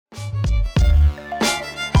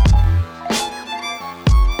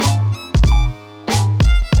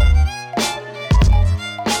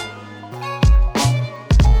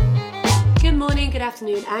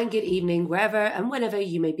and good evening, wherever and whenever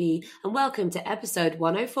you may be, and welcome to episode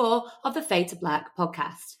 104 of the Fade to Black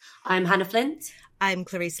podcast. I'm Hannah Flint. I'm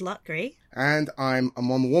Clarice Lotgray. And I'm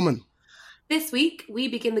Amon Woman. This week, we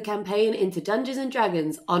begin the campaign into Dungeons &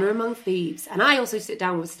 Dragons, Honor Among Thieves, and I also sit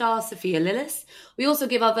down with star Sophia Lillis. We also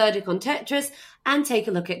give our verdict on Tetris and take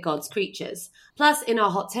a look at God's creatures. Plus, in our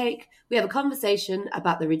hot take, we have a conversation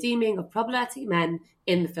about the redeeming of problematic men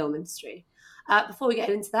in the film industry. Before we get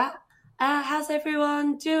into that, how's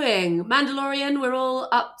everyone doing? Mandalorian, we're all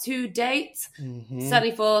up to date.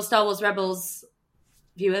 Certainly for Star Wars Rebels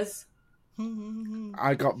viewers.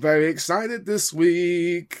 I got very excited this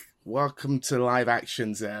week. Welcome to live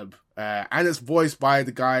action, Zeb. And it's voiced by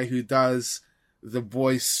the guy who does the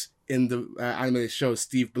voice in the animated show,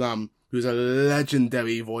 Steve Blum, who's a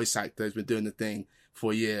legendary voice actor, has been doing the thing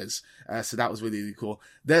for years. So that was really, really cool.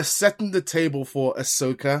 They're setting the table for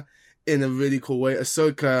Ahsoka in a really cool way.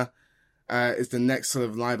 Ahsoka is the next sort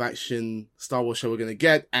of live action Star Wars show we're going to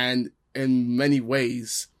get. And in many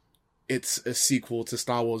ways, it's a sequel to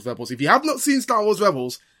Star Wars Rebels. If you have not seen Star Wars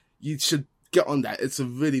Rebels, you should get on that. It's a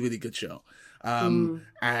really, really good show.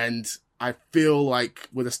 And I feel like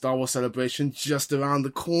with a Star Wars celebration just around the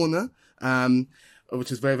corner,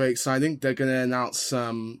 which is very, very exciting, they're going to announce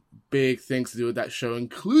some big things to do with that show,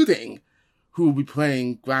 including who will be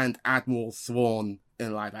playing Grand Admiral Thrawn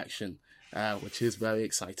in live action, which is very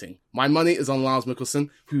exciting. My money is on Lars Mikkelsen,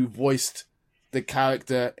 who voiced the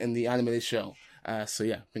character in the animated show. So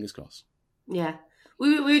yeah, fingers crossed. Yeah.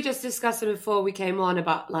 We were just discussing before we came on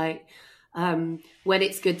about like, when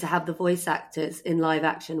it's good to have the voice actors in live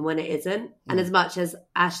action, when it isn't. And as much as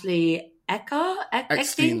Ashley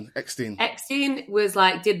Eckstein was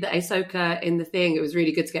like, did the Ahsoka in the thing, it was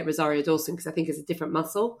really good to get Rosario Dawson because I think it's a different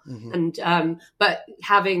muscle. And but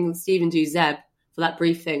having Stephen do Zeb for that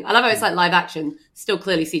brief thing, I love how it's like live action, still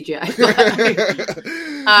clearly CGI.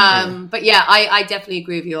 But yeah, I definitely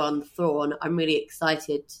agree with you on Thrawn. I'm really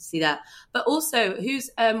excited to see that. But also,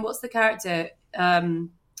 what's the character?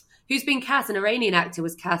 Who's been cast? An Iranian actor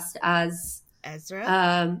was cast as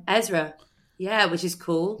Ezra. Yeah, which is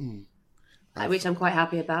cool. Which I'm quite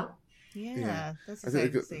happy about. Yeah. That's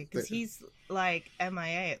exciting to see. Because he's like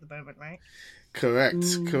MIA at the moment, right? Correct.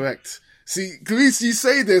 See, Clarice, you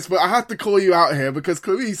say this, but I have to call you out here because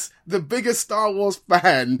Clarice, the biggest Star Wars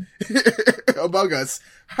fan among us,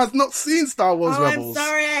 has not seen Star Wars Rebels. I'm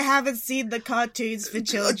sorry I haven't seen the cartoons for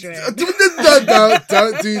children. No,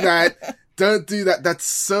 don't do that. Don't do that. That's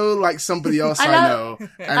so like somebody else I know.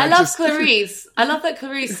 And I love Clarice. I love that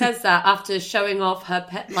Clarice says that after showing off her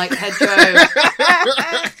Pedro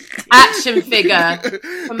action figure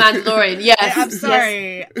from Mandalorian. Yes, I'm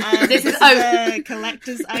sorry. Yes. This is a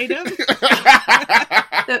collector's item.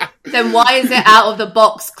 Then why is it out of the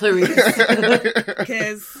box, Clarice?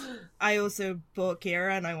 Because I also bought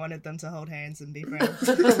Kira and I wanted them to hold hands and be friends.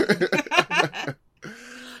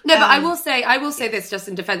 No, but I will say this just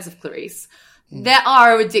in defense of Clarice. There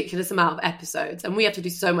are a ridiculous amount of episodes and we have to do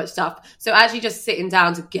so much stuff. So actually just sitting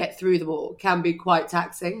down to get through them all can be quite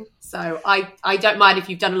taxing. So I don't mind if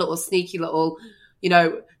you've done a little sneaky little,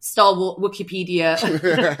 Star Wars Wikipedia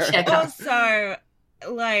check out. Also,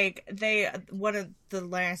 like one of the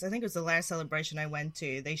last, I think it was the last celebration I went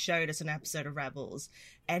to, they showed us an episode of Rebels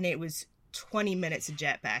and it was 20 minutes of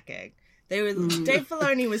jetpacking. Dave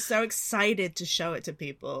Filoni was so excited to show it to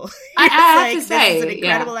people. I have to say, this is an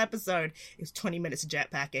incredible episode. It was 20 minutes of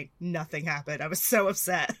jetpacking. Nothing happened. I was so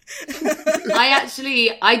upset.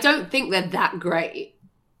 I don't think they're that great.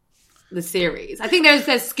 The series. I think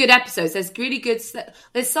there's good episodes. There's some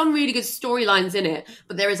really good storylines in it,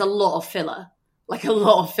 but there is a lot of filler. Like a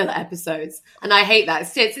lot of filler episodes. And I hate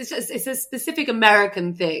that. It's a specific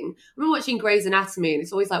American thing. I remember watching Grey's Anatomy and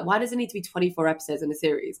it's always like, why does it need to be 24 episodes in a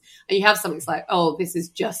series? And you have something that's like, oh, this is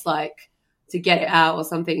just like to get it out or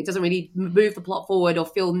something. It doesn't really move the plot forward or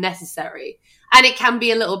feel necessary. And it can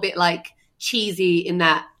be a little bit like cheesy in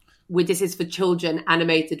that this is for children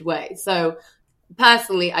animated way. So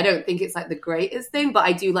personally, I don't think it's like the greatest thing, but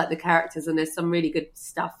I do like the characters and there's some really good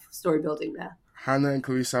stuff, story building there. Hannah and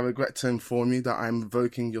Clarice, I regret to inform you that I'm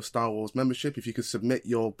revoking your Star Wars membership. If you could submit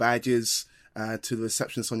your badges to the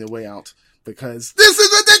receptionist on your way out, because this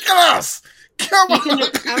is ridiculous! Come on!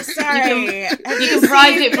 I'm sorry. You can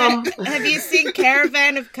prize it from... Have you seen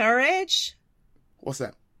Caravan of Courage? What's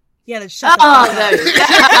that? Yeah, the shut I'm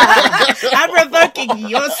revoking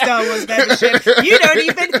your Star Wars membership. You don't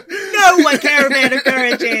even know what Caravan of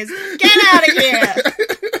Courage is. Get out of here!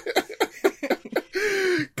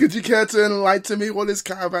 Could you care to enlighten me? What is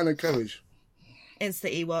Caravan of Courage? It's the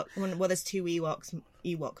Ewok. Well, there's two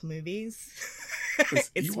Ewok movies.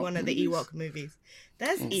 It's one of the Ewok movies.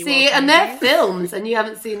 There's Ewok. See, and they're films, and you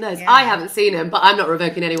haven't seen those. Yeah. I haven't seen them, but I'm not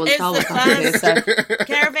revoking anyone's Star Wars here. So.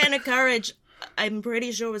 Caravan of Courage, I'm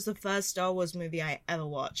pretty sure was the first Star Wars movie I ever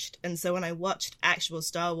watched. And so when I watched actual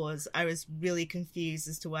Star Wars, I was really confused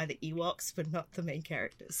as to why the Ewoks were not the main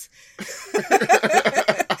characters.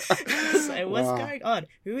 So what's going on?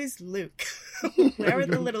 Who is Luke? Where are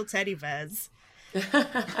the little teddy bears?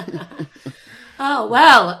 Oh,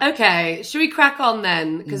 well, okay. Should we crack on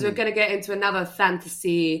then? Because we're going to get into another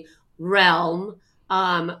fantasy realm.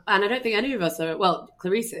 And I don't think any of us are, well,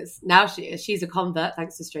 Clarice is. Now she is. She's a convert,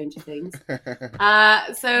 thanks to Stranger Things. So here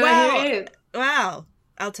it is. Wow.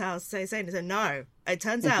 I'll say no. It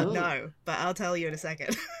turns out no, but I'll tell you in a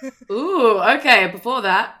second. Ooh, okay. Before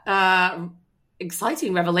that,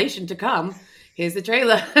 exciting revelation to come. Here's the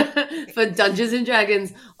trailer for Dungeons and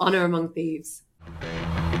Dragons: Honor Among Thieves.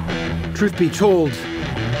 Truth be told,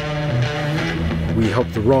 we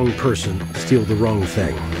helped the wrong person steal the wrong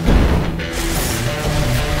thing.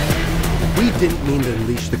 We didn't mean to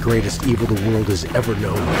unleash the greatest evil the world has ever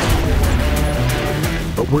known.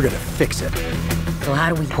 But we're gonna fix it. So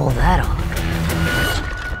how do we pull that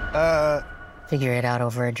off? Figure it out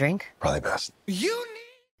over a drink? Probably best.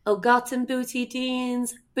 Oh, gotten booty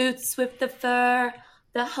jeans, boots with the fur.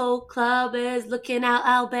 The whole club is looking out,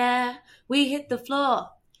 Albert. We hit the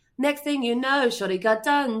floor. Next thing you know, shorty got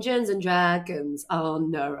Dungeons and Dragons: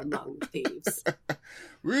 Honor Among Thieves.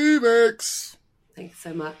 Remix. Thank you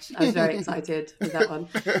so much. I was very excited with that one.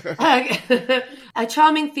 A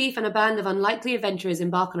charming thief and a band of unlikely adventurers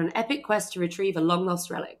embark on an epic quest to retrieve a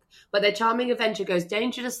long-lost relic. But their charming adventure goes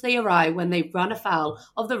dangerously awry when they run afoul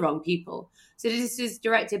of the wrong people. So this is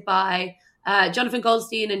directed by Jonathan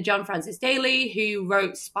Goldstein and John Francis Daley, who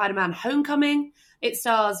wrote Spider-Man Homecoming. It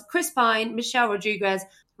stars Chris Pine, Michelle Rodriguez,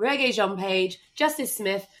 Regé-Jean Page, Justice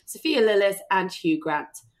Smith, Sophia Lillis, and Hugh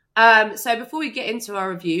Grant. So before we get into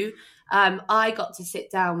our review, I got to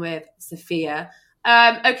sit down with Sophia.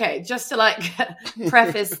 Okay, just to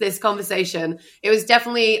preface this conversation, it was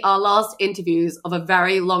definitely our last interviews of a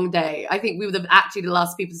very long day. I think we were actually the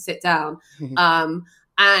last people to sit down.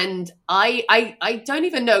 And I don't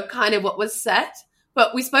even know kind of what was said,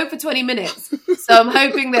 but we spoke for 20 minutes. So I'm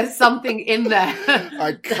hoping there's something in there.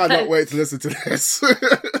 I cannot wait to listen to this.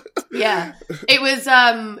 Yeah. It was,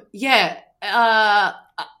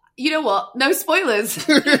 you know what? No spoilers.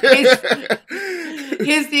 Here's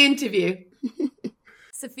the interview.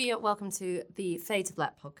 Sophia, welcome to the Fade to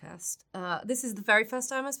Black podcast. This is the very first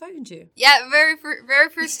time I've spoken to you. Yeah, very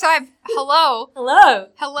first time. Hello. Hello.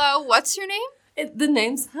 Hello. What's your name? The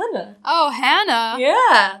name's Hannah. Oh, Hannah.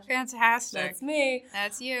 Yeah. Fantastic. That's me.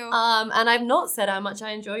 That's you. And I've not said how much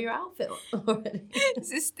I enjoy your outfit already. Is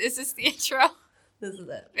this the intro? This is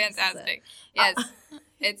it. Fantastic. Yes.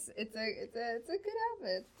 It's a good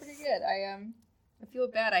outfit. It's pretty good. I feel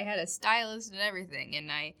bad. I had a stylist and everything, and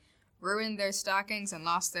I ruined their stockings and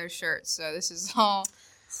lost their shirts. So this is all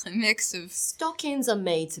a mix of Stockings are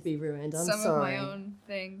made to be ruined. I'm some sorry. of my own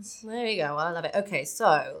things. There you go. Well, I love it. Okay,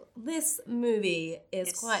 so this movie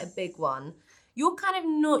is quite a big one. You're kind of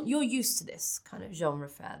you're used to this kind of genre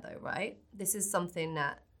fare though, right? This is something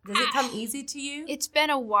that, does it come easy to you? It's been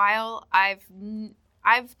a while. I've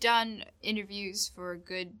done interviews for a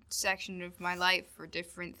good section of my life for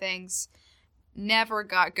different things. Never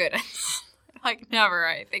got good at never.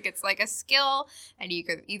 I think it's like a skill, and you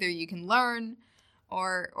can learn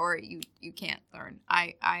or you can't learn.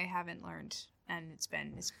 I haven't learned, and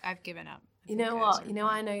I've given up. You know what?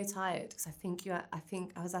 I know you're tired because I think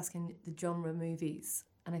I was asking the genre movies,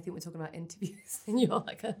 and I think we're talking about interviews, and you're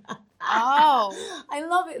like, oh, I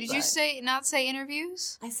love it. Did you not say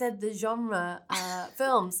interviews? I said the genre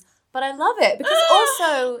films, but I love it because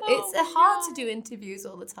also it's hard to do interviews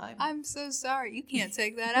all the time. I'm so sorry. You can't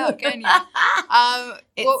take that out, can you?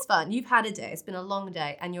 It's fun. You've had a day. It's been a long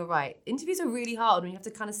day, and you're right. Interviews are really hard when you have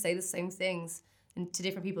to kind of say the same things to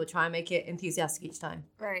different people to try and make it enthusiastic each time.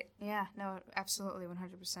 Right. Yeah. No, absolutely.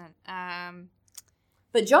 100%.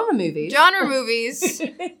 But genre movies.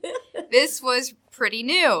 This was pretty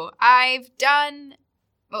new. It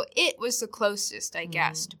was the closest, I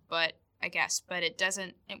guessed, but it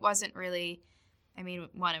wasn't really,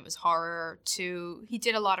 one, it was horror. Two, he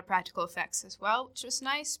did a lot of practical effects as well, which was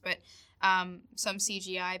nice, but some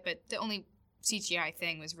CGI, but the only CGI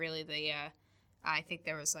thing was really I think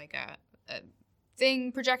there was like a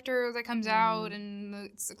thing projector that comes out and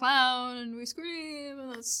it's the clown and we scream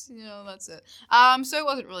and that's it. So it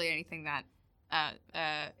wasn't really anything that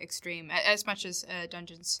extreme as much as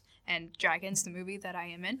Dungeons and Dragons, the movie that I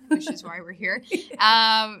am in, which is why we're here.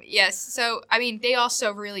 Yes. So, they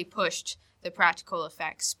also really pushed the practical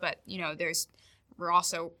effects, but we're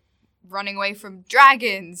also running away from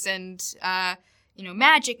dragons and,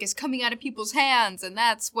 magic is coming out of people's hands. And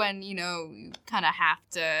that's when, you kind of have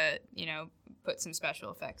to, put some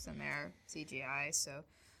special effects in there, CGI. So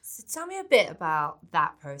tell me a bit about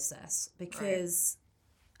that process, because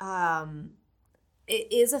it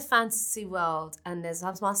is a fantasy world, and there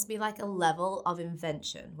must be like a level of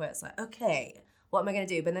invention where it's like, okay, what am I going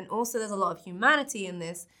to do? But then also there's a lot of humanity in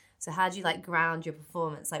this. So how do you like ground your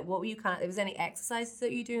performance? Like, what were you was there any exercises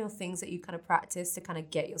that you do or things that you kind of practice to kind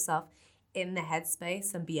of get yourself in the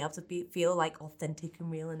headspace and be able to feel like authentic and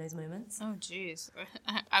real in those moments? Oh, geez.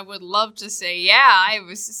 I would love to say, yeah, I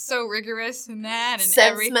was so rigorous in that and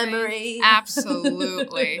Sense everything. memory.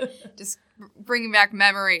 Absolutely. Just bringing back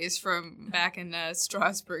memories from back in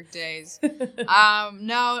Strasbourg days.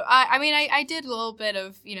 No, I did a little bit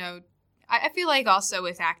of, I feel like also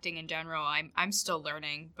with acting in general, I'm still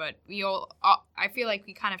learning, but I feel like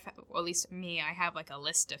we kind of, well, at least me, I have like a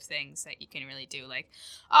list of things that you can really do. Like,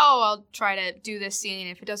 I'll try to do this scene.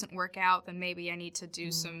 If it doesn't work out, then maybe I need to do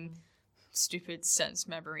some stupid sense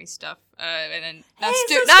memory stuff. And then not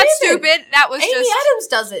stupid. That was Amy Adams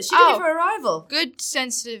does it. She did it for Arrival. Good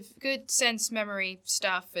sense memory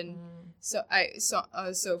stuff, and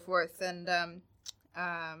so forth, and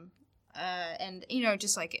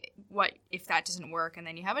just like, what if that doesn't work, and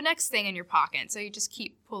then you have a next thing in your pocket, so you just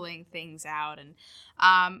keep pulling things out. And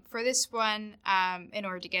for this one, in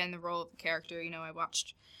order to get in the role of the character, I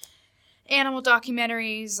watched animal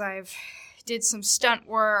documentaries, I've did some stunt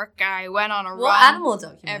work, I went on a run. What animal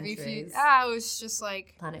documentaries? It was just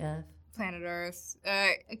like Planet Earth,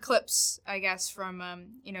 clips, I guess, from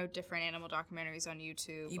different animal documentaries on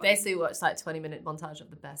YouTube. You basically watched like 20-minute montage of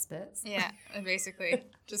the best bits. Yeah, basically.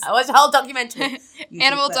 Just I watched the whole documentary.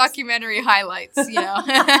 Animal documentary highlights, And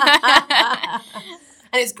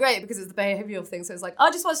it's great because it's the behavioural thing. So it's like,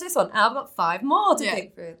 just watch this one. I've got 5 more to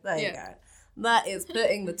pick through. There you go. That is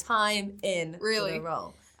putting the time in for the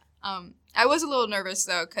role. I was a little nervous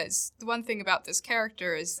though, because the one thing about this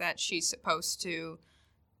character is that she's supposed to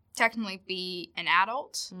technically be an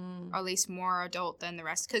adult, or at least more adult than the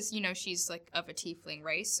rest, because she's like of a tiefling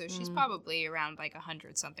race, so she's probably around like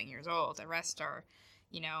 100-something years old. The rest are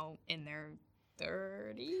in their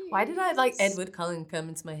 30s. Why did I like Edward Cullen come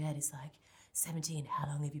into my head? It's like, 17, how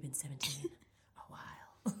long have you been 17? A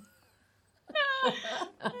while.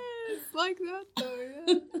 It's like that though,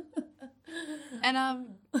 yeah. And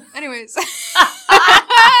anyways, but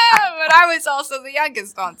I was also the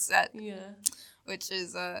youngest on set. Yeah. Which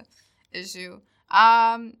is a issue.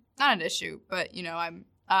 Not an issue, but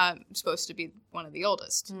I'm supposed to be one of the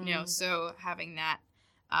oldest. So having that,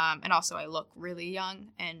 and also I look really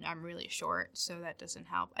young and I'm really short, so that doesn't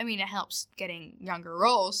help. I mean, it helps getting younger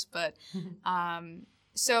roles, but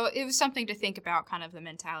so it was something to think about, kind of the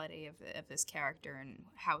mentality of this character and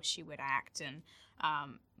how she would act, and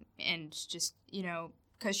just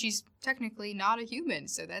because she's technically not a human,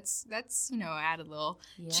 so that's added a little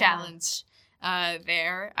challenge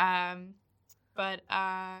there. But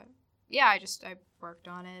I worked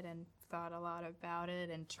on it and thought a lot about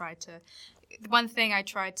it and tried to. One thing I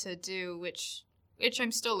tried to do, which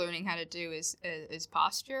I'm still learning how to do, is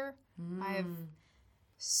posture. I have.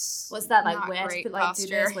 What's that like? Where to put posture.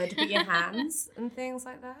 do this? Where to put your hands and things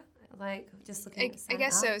like that? Like just looking. I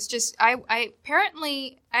guess so. It's just I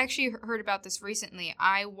actually heard about this recently.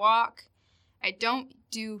 I don't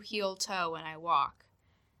do heel toe when I walk.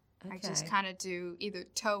 Okay. I just kind of do either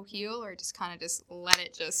toe heel or just kind of just let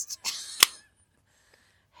it just.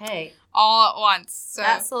 Hey. All at once. So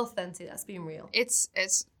that's authentic. That's being real.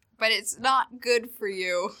 But it's not good for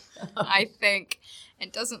you. I think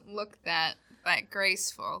it doesn't look that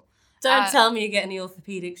graceful. Don't tell me you get any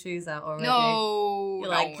orthopedic shoes out already. No. You're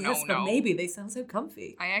like, yes, but maybe they sound so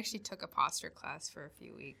comfy. I actually took a posture class for a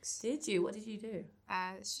few weeks. Did you? What did you do?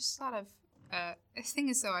 It's just a lot of. The thing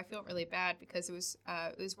is, though, I feel really bad because it was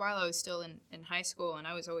while I was still in high school, and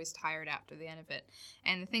I was always tired after the end of it.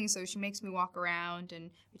 And the thing is, though, she makes me walk around, and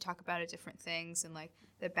we talk about different things, and like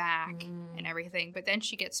the back and everything. But then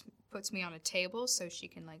she puts me on a table so she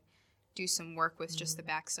can like do some work with just the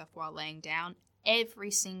back stuff while laying down. Every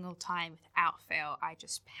single time, without fail, I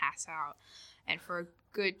just pass out. And for a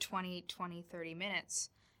good 20, 30 minutes.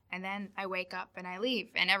 And then I wake up and I leave.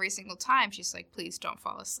 And every single time, she's like, please don't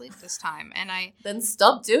fall asleep this time. And I... Then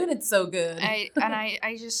stop doing it so good. I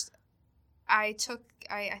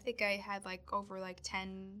think I had like over like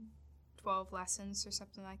 10, 12 lessons or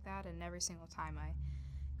something like that. And every single time I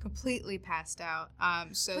completely passed out.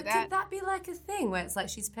 Could that be like a thing where it's like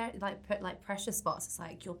she's put like pressure spots? It's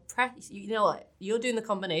like you know what? You're doing the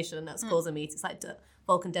combination and that's causing me. It's like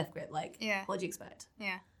Vulcan Death Grip. Like, what do you expect?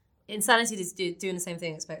 Yeah. Insanity is doing the same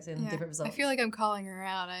thing, expecting different results. I feel like I'm calling her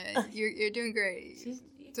out. You're doing great.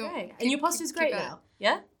 You're great. And your posture's great now.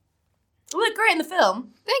 Yeah? You look great in the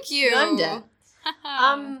film. Thank you. You owned it.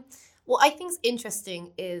 What I think's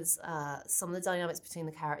interesting is some of the dynamics between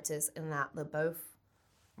the characters in that they're both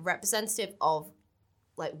representative of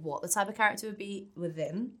like what the type of character would be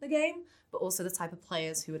within the game, but also the type of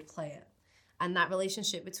players who would play it. And that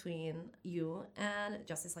relationship between you and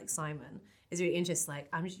Justice, like Simon, is really interesting. Like,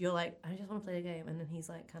 I just want to play the game, and then he's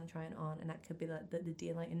like kind of trying it on, and that could be like the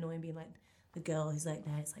deal, like annoying being like the girl who's like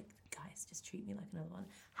there. It's like, guys, just treat me like another one.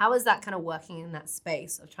 How is that kind of working in that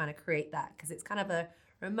space of trying to create that? Because it's kind of a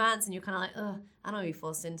romance, and you're kind of like, I don't want to be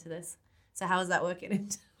forced into this. So how is that working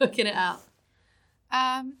it out?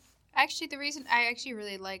 Actually, the reason I actually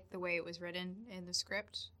really like the way it was written in the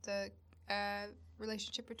script, the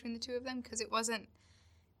relationship between the two of them, because it wasn't.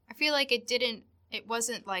 I feel like it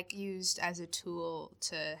wasn't like used as a tool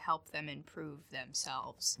to help them improve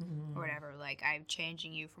themselves or whatever. Like, I'm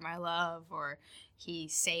changing you for my love, or he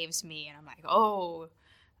saves me, and I'm like, oh,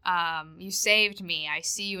 you saved me. I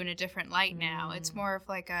see you in a different light now. It's more of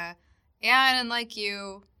like I didn't like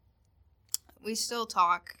you. We still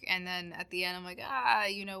talk, and then at the end, I'm like,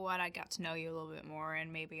 you know what? I got to know you a little bit more,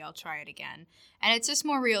 and maybe I'll try it again. And it's just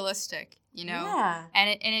more realistic, you know. Yeah.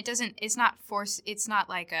 And it doesn't. It's not forced. It's not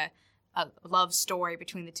like a love story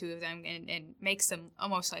between the two of them, and makes them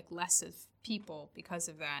almost like less of people because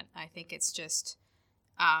of that. I think it's just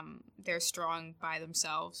they're strong by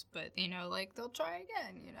themselves, but you know, like they'll try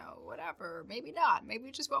again. You know, whatever. Maybe not. Maybe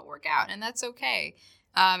it just won't work out, and that's okay.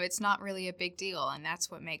 It's not really a big deal, and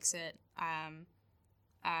that's what makes it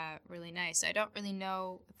really nice. I don't really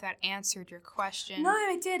know if that answered your question. No,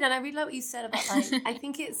 it did, and I really like what you said about like I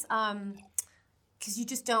think it's because you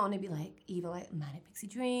just don't want to be like either like manic pixie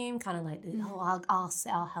dream, kind of like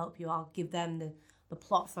I'll help you, I'll give them the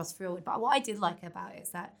plot for us through it. But what I did like about it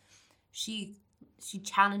is that she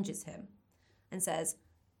challenges him and says,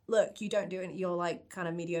 "Look, you don't do it. You're like kind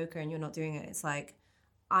of mediocre, and you're not doing it. It's like."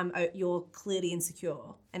 You're clearly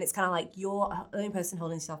insecure, and it's kind of like you're the only person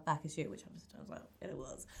holding yourself back is you, which I was like, it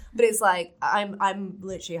was. But it's like I'm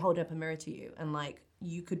literally holding up a mirror to you, and like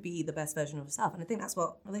you could be the best version of yourself, and I think that's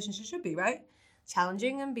what relationships should be, right?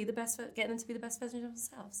 Challenging and getting them to be the best version of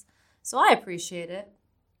themselves. So I appreciate it.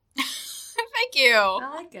 Thank you.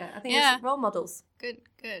 I like it. I think it's role models. Good.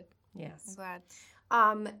 Yes. I'm glad.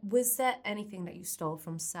 Was there anything that you stole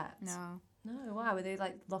from set? No, why? Were they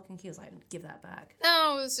like lock and key? I was like, give that back.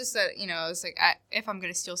 No, it was just that, you know, it's like if I'm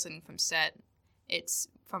going to steal something from set, it's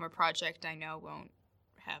from a project I know won't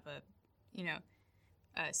have a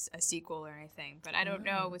sequel or anything. But I don't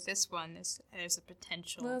know with this one, there's a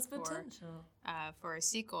potential. For a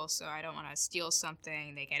sequel, so I don't want to steal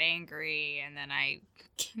something. They get angry, and then I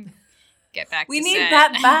get back. We to need set.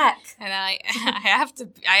 that back, and then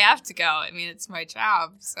I have to go. I mean, it's my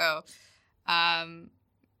job, so.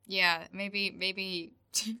 Yeah, maybe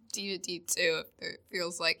D&D 2 if it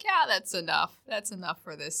feels like, that's enough. That's enough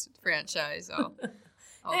for this franchise. I'll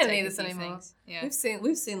don't need this anymore. Things. Yeah.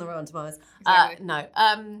 We've seen the Rotten Tomatoes. Exactly. No.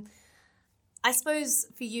 I suppose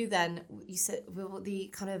for you then, you said the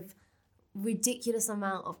kind of ridiculous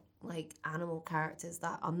amount of like animal characters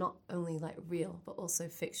that are not only like real but also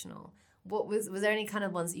fictional. What was there any kind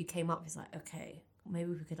of ones that you came up with like, okay, maybe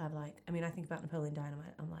we could have like, I mean, I think about Napoleon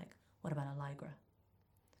Dynamite. I'm like, what about a Lygra?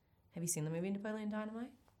 Have you seen the movie Napoleon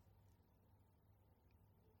Dynamite?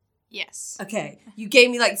 Yes. Okay. You gave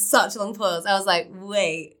me like such a long pause. I was like,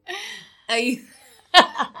 wait. Are you...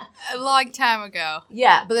 A long time ago.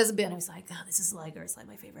 Yeah, but there's a bit and I was like, this is Liger. It's like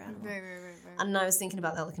my favorite animal. Right. And I was thinking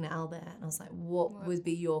about that looking at Albert and I was like, what would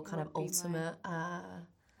be your kind of ultimate... I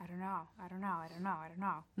don't know.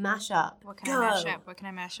 Mashup. What can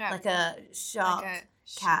I mash up? Like a shark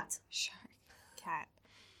cat. Shark cat.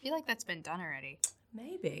 I feel like that's been done already.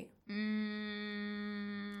 Maybe. I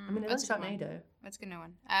mean, it was Sharknado. That's a good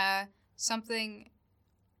one. Something.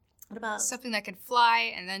 What about something that can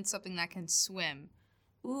fly and then something that can swim?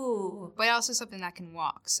 Ooh. But also something that can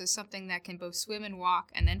walk. So something that can both swim and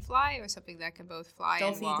walk and then fly, or something that can both fly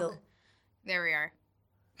and walk. Eagle. There we are.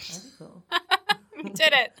 That'd be cool. We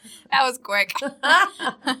did it. That was quick.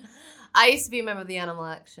 I used to be a member of the Animal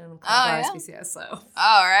Action Club RSPCA, so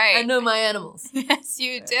all right. I know my animals. Yes,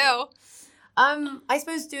 you do. I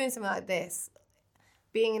suppose doing something like this,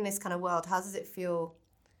 being in this kind of world, how does it feel?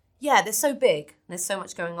 Yeah, they're so big. And there's so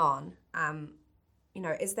much going on. You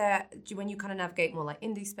know, when you kind of navigate more like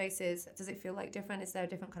indie spaces, does it feel like different? Is there a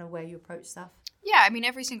different kind of way you approach stuff? Yeah, I mean,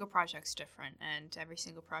 every single project's different, and every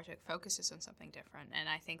single project focuses on something different. And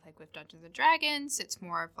I think, like with Dungeons & Dragons, it's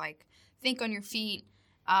more of like, think on your feet,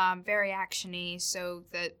 very actiony, so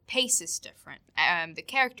the pace is different. The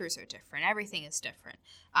characters are different. Everything is different.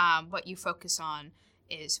 What you focus on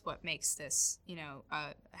is what makes this,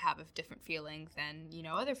 have a different feeling than,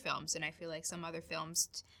 other films. And I feel like some other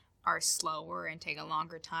films are slower and take a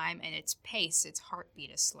longer time, and its pace, its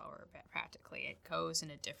heartbeat is slower, but practically. It goes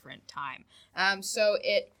in a different time. So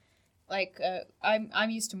it, I'm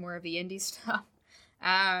used to more of the indie stuff.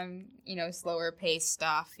 Slower paced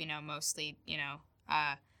stuff, mostly,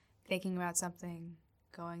 thinking about something,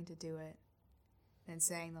 going to do it, then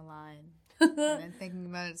saying the line, and then thinking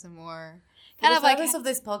about it some more. Kind of like the purpose of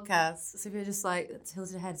this podcast, Sophia just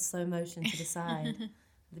tilted her head slow motion to the side.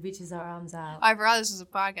 The reaches our arms out. I forgot this was a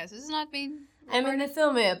podcast. This is not being recorded. I mean, they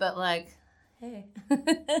film it, but hey.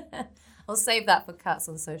 I'll save that for cuts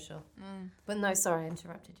on social. But no, sorry, I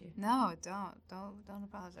interrupted you. No, don't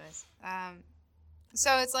apologize.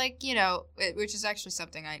 So it's which is actually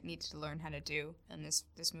something I need to learn how to do in this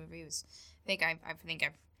movie. I think I've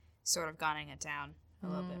sort of gotten it down a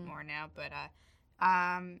little bit more now, but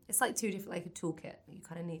it's like two different, like a toolkit. You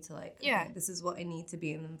kind of need to okay, this is what I need to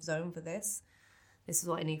be in the zone for this. This is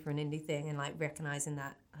what I need for an indie thing, and recognizing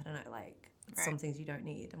that some things you don't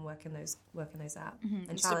need and working those out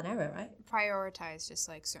and trial and error, right? Prioritize just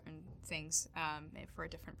certain things for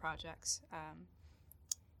different projects.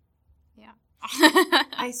 Yeah.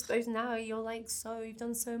 I suppose now you're you've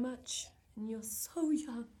done so much and you're so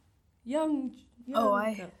young. Oh,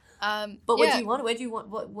 but what do you want? Where do you want?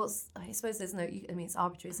 What's? I suppose there's no. It's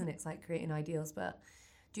arbitrary, isn't it? It's like creating ideals. But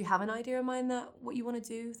do you have an idea in mind that what you want to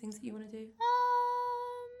do? Things that you want to do?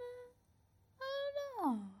 I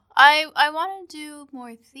don't know. I want to do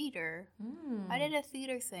more theater. I did a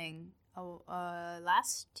theater thing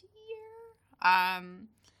last year.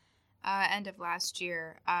 End of last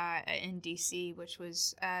year in DC, which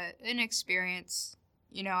was an experience.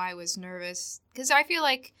 I was nervous because I feel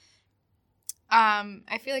like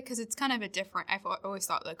because it's kind of a different. I've always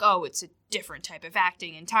thought it's a different type of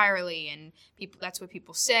acting entirely, and that's what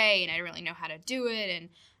people say, and I don't really know how to do it, and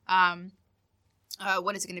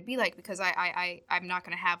what is it going to be like? Because I'm not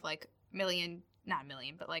going to have not a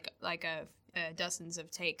million, but dozens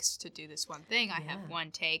of takes to do this one thing. I have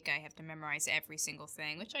one take. I have to memorize every single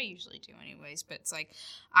thing, which I usually do anyways. But it's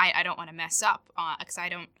I don't want to mess up because I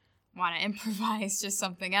don't want to improvise just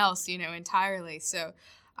something else, entirely. So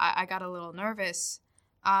I got a little nervous,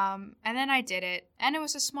 and then I did it, and it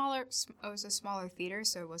was a smaller theater,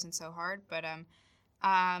 so it wasn't so hard. But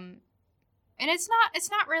and it's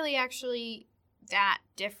not really actually that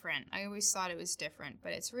different. I always thought it was different,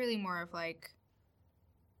 but it's really more of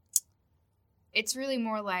it's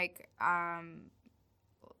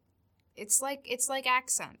like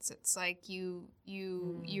accents. It's like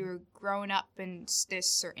you're growing up in this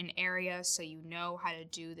certain area, so you know how to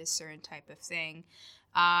do this certain type of thing,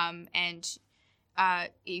 and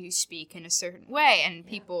you speak in a certain way, and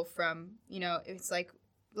people from it's like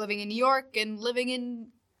living in New York and living in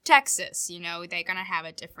Texas, they're gonna have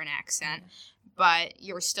a different accent, but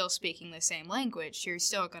you're still speaking the same language. You're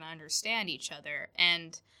still gonna understand each other,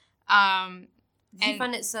 and do you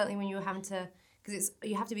find it certainly when you were having to, because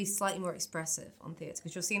you have to be slightly more expressive on theatre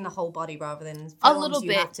because you're seeing the whole body rather than films, a little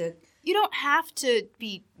bit. You don't have to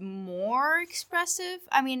be more expressive.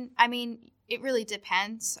 I mean, it really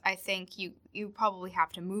depends. I think you probably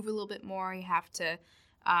have to move a little bit more. You have to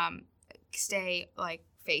stay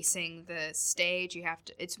facing the stage. You have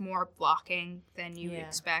to. It's more blocking than you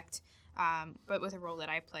expect. But with a role that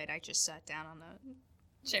I played, I just sat down on the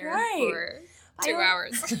chair for 2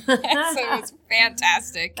 hours. So it's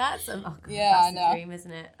fantastic. That's that's the dream,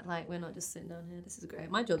 isn't it? We're not just sitting down here. This is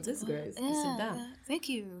great. My job is great. Just sit down. Thank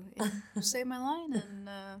you. Say my line, and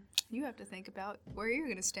you have to think about where you're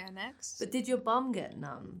going to stand next. But did your bum get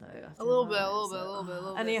numb though? A little bit.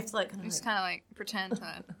 And you have to just kind of pretend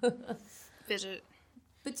to fidget.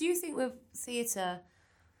 But do you think with theatre,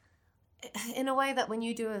 in a way that when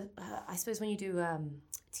you do a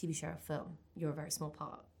TV show or film, you're a very small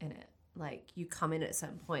part in it. You come in at a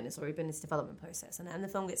certain point, it's already been this development process, and then the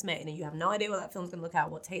film gets made, and you have no idea what that film's going to look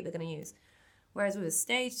at, what take they're going to use. Whereas with a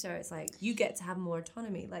stage show, it's you get to have more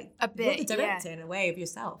autonomy. A bit, you're the director in a way of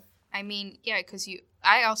yourself. I mean, because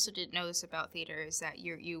I also didn't know this about theater, is that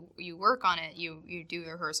you work on it, you do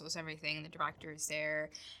the rehearsals, everything, and the director is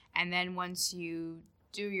there, and then once you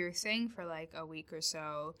do your thing for a week or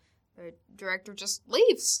so, the director just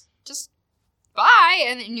leaves, just bye,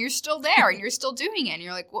 and you're still there, and you're still doing it, and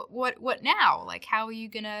you're what now? How are you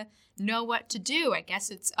gonna know what to do? I guess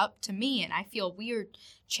it's up to me, and I feel weird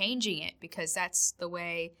changing it because that's the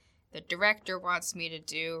way the director wants me to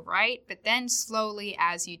do, right? But then slowly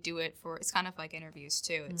as you do it it's kind of like interviews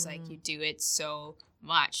too. It's like you do it so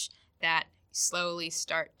much that you slowly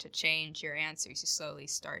start to change your answers. You slowly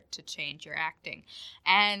start to change your acting.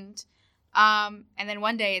 And then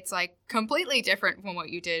one day it's like completely different from what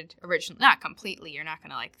you did originally. Not completely, you're not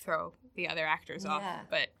going to like throw the other actors off,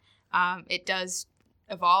 but it does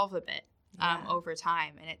evolve a bit over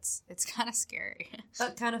time, and it's kind of scary.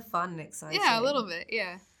 But kind of fun and exciting. Yeah, a little bit,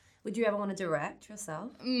 yeah. Would you ever want to direct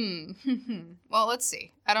yourself? Well, let's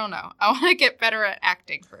see. I don't know. I want to get better at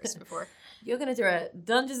acting first before. You're going to direct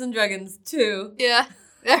Dungeons and Dragons 2. Yeah.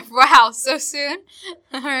 Wow, so soon?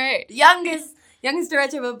 All right. Youngest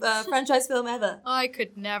director of a franchise film ever. I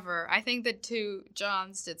could never. I think the two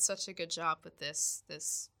Johns did such a good job with this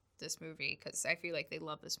movie, because I feel like they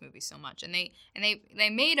love this movie so much, and they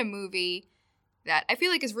made a movie that I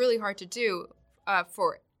feel like is really hard to do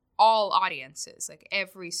for all audiences. Like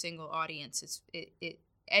every single audience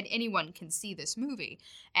and anyone can see this movie,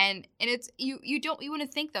 and it's you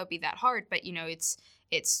wouldn't think that would be that hard, but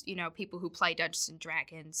it's people who play Dungeons and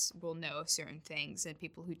Dragons will know certain things, and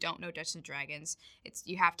people who don't know Dungeons and Dragons,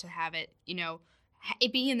 you have to have it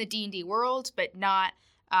it be in the D&D world, but not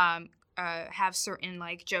have certain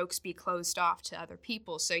like jokes be closed off to other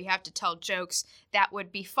people. So you have to tell jokes that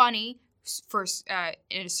would be funny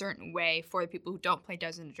in a certain way for the people who don't play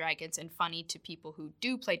Dungeons and Dragons, and funny to people who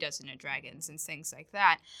do play Dungeons and Dragons, and things like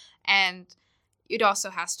that. And it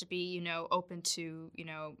also has to be open to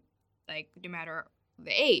like no matter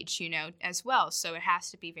the age as well. So it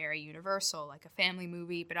has to be very universal, like a family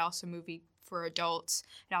movie, but also a movie for adults,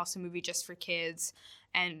 and also a movie just for kids.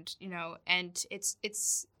 And and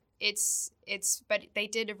but they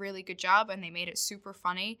did a really good job, and they made it super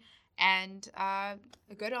funny, and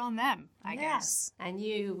good on them, I guess. And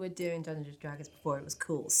you were doing Dungeons and Dragons before it was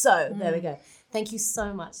cool. So there we go. Thank you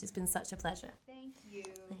so much. It's been such a pleasure. Thank you.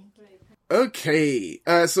 Okay,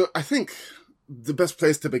 so I think the best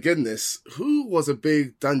place to begin this, who was a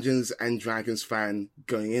big Dungeons and Dragons fan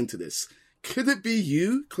going into this? Could it be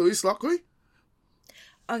you, Clarice Lockley?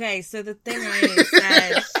 Okay, so the thing I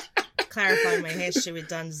said, clarifying my history with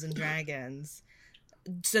Dungeons and Dragons.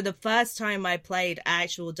 So the first time I played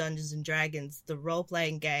actual Dungeons and Dragons, the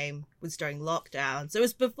role-playing game, was during lockdown. So it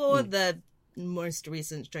was before the most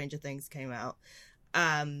recent Stranger Things came out.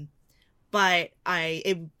 But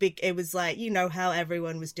it was like, how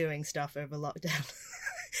everyone was doing stuff over lockdown.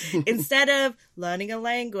 Instead of learning a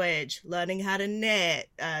language, learning how to knit,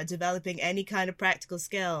 developing any kind of practical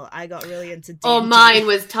skill, I got really into D&D. Oh, mine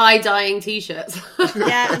was tie-dyeing t-shirts.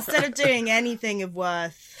 Yeah, instead of doing anything of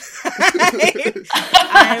worth,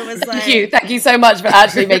 I was like... Thank you so much for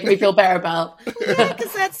actually making me feel better about. Yeah,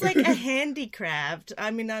 because that's like a handicraft.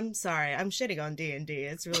 I mean, I'm sorry, I'm shitting on D&D.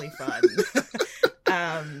 It's really fun.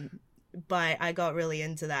 But I got really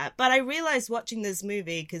into that. But I realized watching this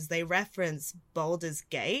movie, because they reference Baldur's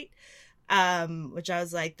Gate, which I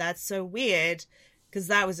was like, that's so weird, because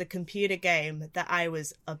that was a computer game that I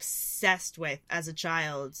was obsessed with as a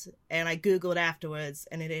child. And I Googled afterwards,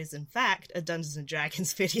 and it is, in fact, a Dungeons &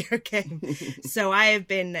 Dragons video game. So I have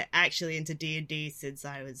been actually into D&D since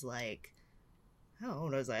I was like, how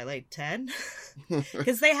old was I, like 10?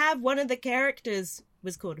 Because they have one of the characters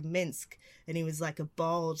was called Minsk, and he was like a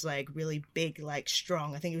bald, like really big, like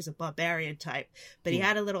strong. I think he was a barbarian type, but he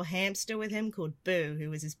had a little hamster with him called Boo, who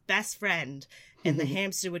was his best friend, and the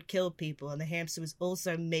hamster would kill people, and the hamster was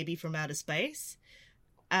also maybe from outer space.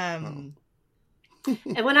 And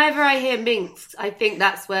whenever I hear Minx, I think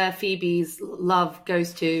that's where Phoebe's love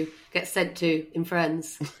gets sent to in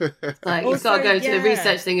Friends. Like, you've got to go to the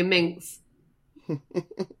research thing in Minx. I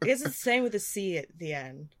guess it's the same with the C at the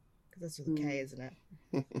end, because that's with a K, isn't it?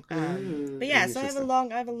 But yeah, so I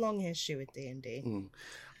have a long history with D&D.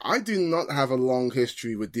 I do not have a long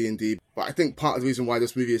history with D&D, but I think part of the reason why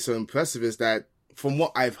this movie is so impressive is that, from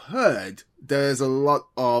what I've heard, there's a lot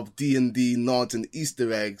of D&D nods and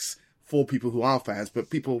Easter eggs for people who are fans, but for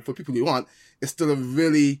people who aren't, it's still a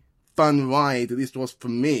really fun ride, at least it was for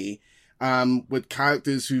me, with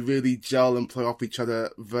characters who really gel and play off each other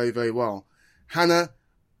very, very well. Hannah,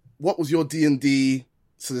 what was your D&D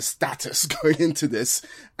sort of status going into this,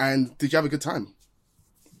 and did you have a good time?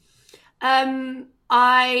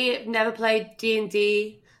 I never played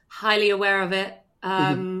D&D, highly aware of it.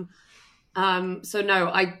 So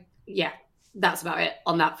no, that's about it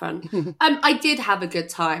on that front. I did have a good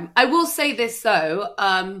time. I will say this though,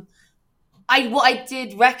 what I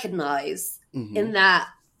did recognize in that,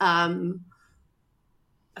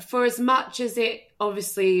 for as much as it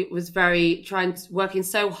obviously was working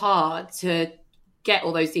so hard to get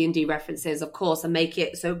all those D&D references, of course, and make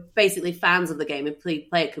it so basically fans of the game and play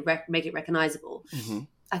it could make it recognizable.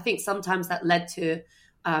 I think sometimes that led to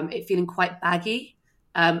it feeling quite baggy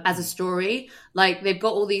as a story. Like, they've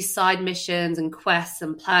got all these side missions and quests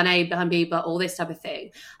and plan A, plan B, but all this type of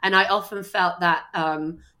thing. And I often felt that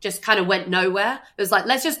just kind of went nowhere. It was like,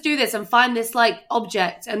 let's just do this and find this like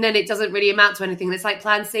object, and then it doesn't really amount to anything. It's like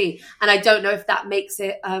plan C. And I don't know if that makes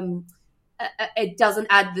it, it doesn't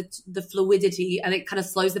add the fluidity, and it kind of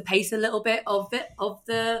slows the pace a little bit of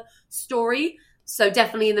the story. So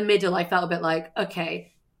definitely in the middle, I felt a bit like,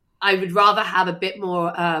 okay, I would rather have a bit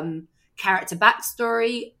more character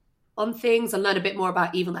backstory on things and learn a bit more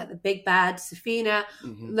about even like the big bad Sophia,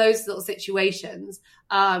 those little situations.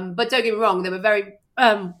 But don't get me wrong, they were very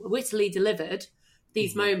wittily delivered,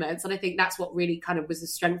 these moments, and I think that's what really kind of was the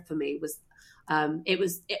strength for me. Was I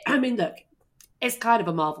mean, look, it's kind of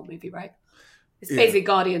a Marvel movie, right? It's basically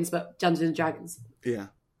Guardians, but Dungeons and Dragons. Yeah.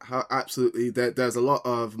 Absolutely. There's a lot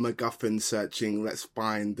of MacGuffin searching. Let's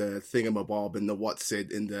find the thingamabob and the what's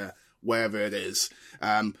it in the wherever it is.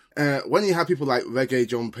 When you have people like Reggae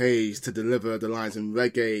John Page to deliver the lines, and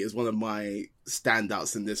Reggae is one of my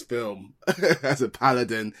standouts in this film as a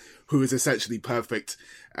paladin who is essentially perfect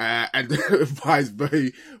and applies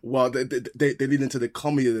very well. They lead into the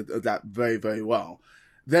comedy of that very, very well.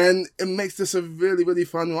 Then it makes this a really, really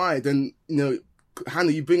fun ride. And, you know,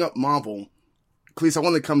 Hannah, you bring up Marvel. Cleese, I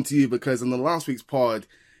want to come to you because in the last week's pod,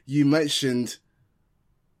 you mentioned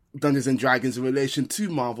Dungeons and Dragons in relation to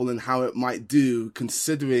Marvel and how it might do,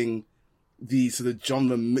 considering the sort of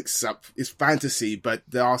genre mix-up. It's fantasy, but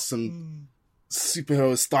there are some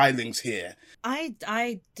superhero stylings here.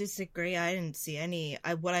 I disagree. I didn't see any.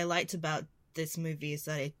 What I liked about this movie is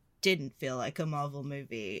that it didn't feel like a Marvel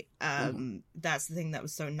movie. That's the thing that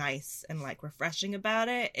was so nice and like refreshing about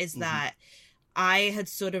it, is that I had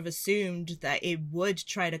sort of assumed that it would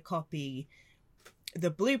try to copy the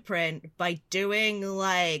blueprint by doing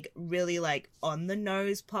like really like on the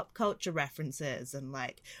nose pop culture references, and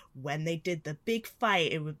like when they did the big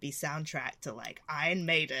fight, it would be soundtrack to like Iron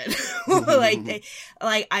Maiden.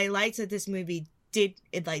 I liked that this movie did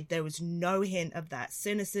it, like there was no hint of that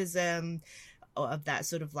cynicism or of that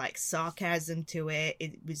sort of like sarcasm to it.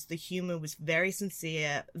 It was, the humor was very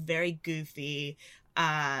sincere, very goofy.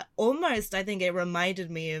 Almost, I think it reminded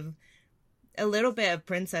me of a little bit of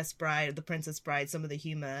The Princess Bride, some of the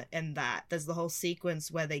humor in that. There's the whole sequence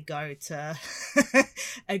where they go to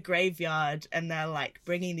a graveyard and they're like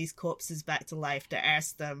bringing these corpses back to life to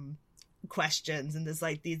ask them questions, and there's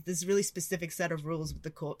like this really specific set of rules with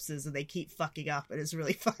the corpses, and they keep fucking up, and it's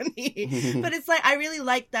really funny. But it's like, I really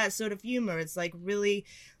like that sort of humor. It's like really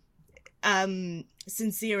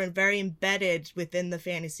sincere and very embedded within the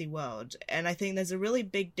fantasy world. And I think there's a really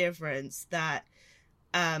big difference that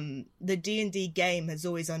the D&D game has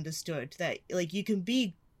always understood, that like you can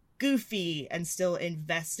be goofy and still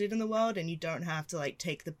invested in the world, and you don't have to like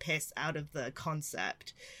take the piss out of the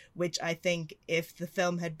concept, which I think if the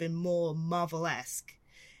film had been more Marvel-esque,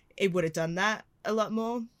 it would have done that a lot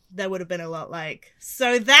more. There would have been a lot like,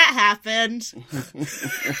 so that happened.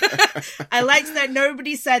 I liked that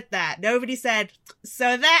nobody said that. Nobody said,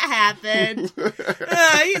 so that happened.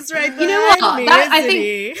 Oh, he's right behind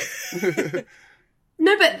me, isn't he?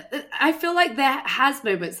 No, but I feel like there has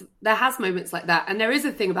moments like that. And there is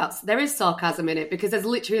a thing about, there is sarcasm in it, because there's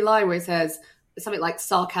literally a line where it says something like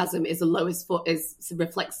sarcasm is the lowest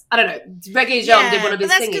reflects, I don't know, Reggae Jean did one of his things. But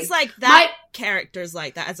that's because like that character's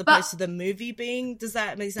like that, as opposed to the movie being, does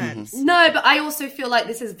that make sense? No, but I also feel like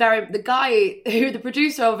this is the guy who, the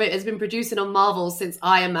producer of it, has been producing on Marvel since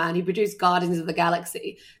Iron Man. He produced Guardians of the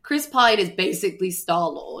Galaxy. Chris Pine is basically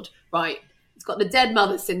Star-Lord, right? It's got the dead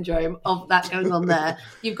mother syndrome of that going on there.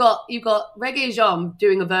 You've got Reggae Jean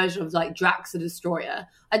doing a version of like Drax the Destroyer.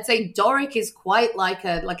 I'd say Doric is quite like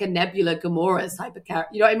a Nebula Gamora type of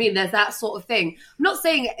character. You know what I mean? There's that sort of thing. I'm not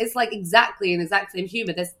saying it's like exactly an exact same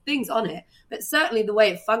humor. There's things on it, but certainly the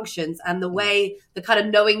way it functions and the way the kind of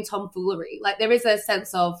knowing tomfoolery. Like there is a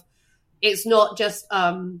sense of, it's not just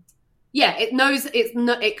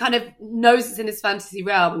it kind of knows it's in this fantasy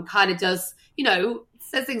realm and kind of does, you know,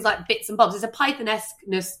 says things like bits and bobs. There's a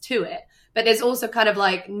Python-esque-ness to it, but there's also kind of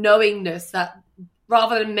like knowingness that,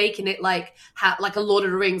 rather than making it like a Lord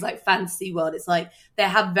of the Rings, like fantasy world, it's like they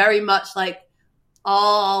have very much like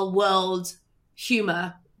our world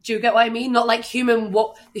humor. Do you get what I mean? Not like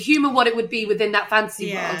what it would be within that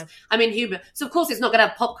fantasy world. I mean, humor. So of course it's not going to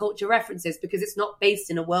have pop culture references because it's not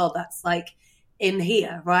based in a world that's like in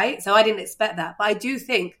here, right? So I didn't expect that. But I do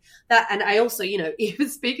think that, and I also, you know, even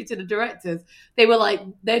speaking to the directors, they were like,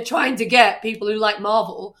 they're trying to get people who like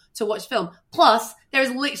Marvel to watch film. Plus, there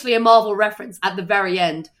is literally a Marvel reference at the very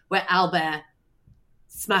end where Owlbear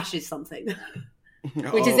smashes something.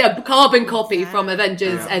 Which is a carbon copy from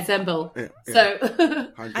Avengers Assemble. Yeah. So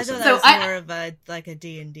I thought that was more of a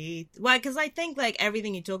D&D. Well, because I think like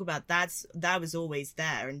everything you talk about, that was always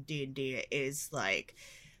there, and D&D is like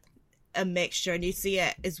a mixture, and you see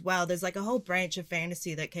it as well. There's like a whole branch of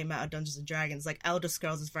fantasy that came out of Dungeons and Dragons. Like Elder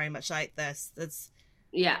Scrolls is very much like this.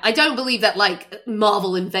 Yeah, I don't believe that like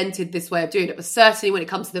Marvel invented this way of doing it, but certainly when it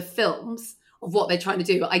comes to the films of what they're trying to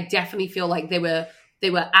do, I definitely feel like they were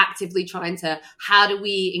actively trying to, how do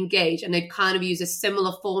we engage? And they've kind of used a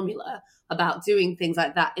similar formula about doing things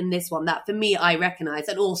like that in this one. That for me, I recognize.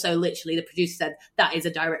 And also literally the producer said that is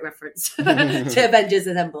a direct reference to Avengers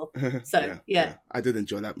Assemble. So yeah. I did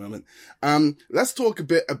enjoy that moment. Let's talk a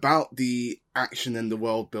bit about the action and the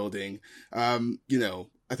world building.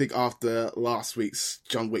 I think after last week's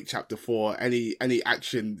John Wick Chapter 4, any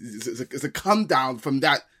action is a come down from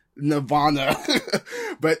that nirvana.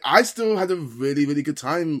 But I still had a really, really good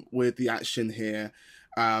time with the action here.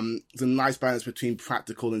 There's a nice balance between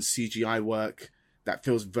practical and CGI work that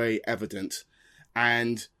feels very evident.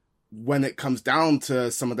 And when it comes down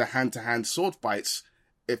to some of the hand-to-hand sword fights,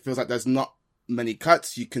 it feels like there's not many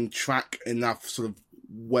cuts. You can track enough sort of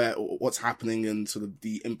what's happening and sort of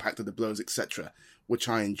the impact of the blows, etc., which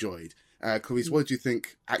I enjoyed. Clarice, what did you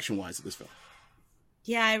think action-wise of this film?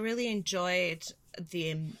 Yeah, I really enjoyed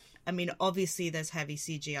obviously there's heavy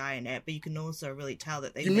CGI in it, but you can also really tell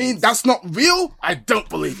that they... You mean that's not real? I don't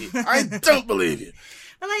believe you. I don't believe you.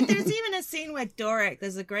 But like, there's even a scene where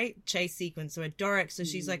there's a great chase sequence where Dorek, so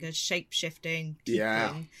she's like a shape-shifting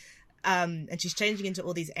thing. And she's changing into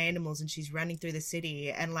all these animals, and she's running through the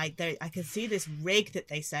city, and like I can see this rig that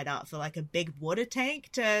they set up for like a big water tank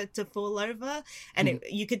to fall over, and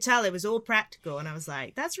you could tell it was all practical, and I was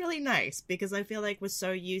like, that's really nice, because I feel like we're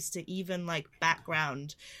so used to even like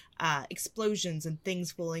background explosions and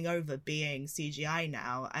things falling over being CGI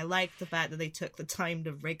now. I like the fact that they took the time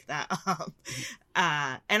to rig that up.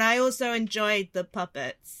 And I also enjoyed the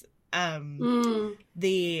puppets. The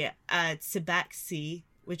Tabaxi,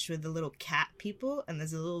 which were the little cat people, and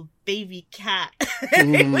there's a little baby cat.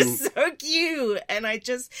 And it was so cute. And it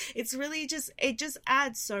just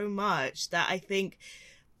adds so much that I think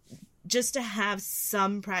just to have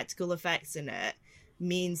some practical effects in it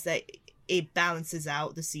means that it balances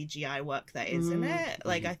out the CGI work that is in it.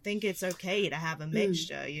 Like, I think it's okay to have a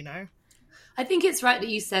mixture, you know? I think it's right that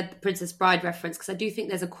you said the Princess Bride reference, because I do think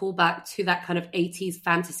there's a callback to that kind of 80s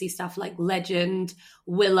fantasy stuff like Legend,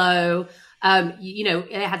 Willow.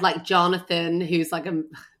 It had like Jonathan, who's like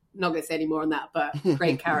not going to say any more on that, but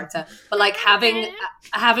great character. But like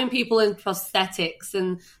having people in prosthetics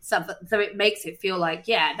and stuff, so it makes it feel like,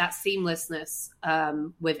 that seamlessness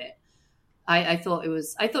with it. I thought it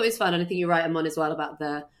was fun, and I think you're right, Amon, as well, about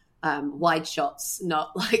the wide shots,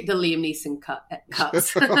 not like the Liam Neeson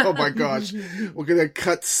cuts. Oh my gosh, we're gonna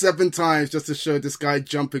cut 7 times just to show this guy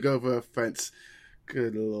jumping over a fence.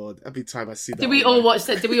 Good lord! Every time I see that, Did we all watch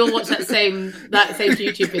that same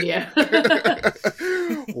YouTube video?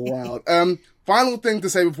 Wow. Final thing to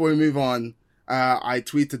say before we move on. I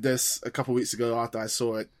tweeted this a couple weeks ago after I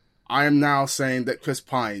saw it. I am now saying that Chris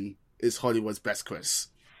Pine is Hollywood's best Chris.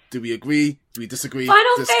 Do we agree? Do we disagree?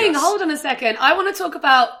 Final thing. Hold on a second. I want to talk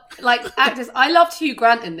about like actors. I loved Hugh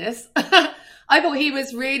Grant in this. I thought he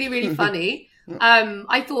was really, really funny.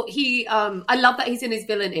 I thought I love that he's in his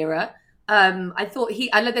villain era. I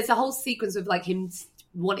love there's a whole sequence of like him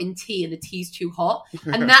wanting tea and the tea's too hot.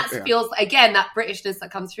 And that feels, again, that Britishness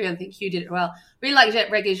that comes through. I think Hugh did it well. Really like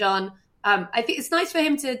Regé Jean. I think it's nice for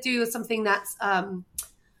him to do something that's,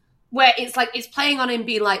 where it's like it's playing on him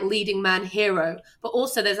being like leading man hero, but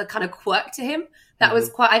also there's a kind of quirk to him that was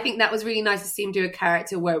I think that was really nice to see him do a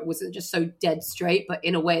character where it wasn't just so dead straight, but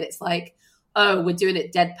in a way that's like, oh, we're doing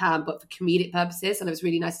it deadpan, but for comedic purposes. And it was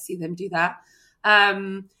really nice to see them do that.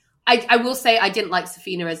 I will say I didn't like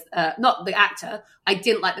Sophia as not the actor. I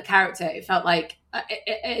didn't like the character. It felt like,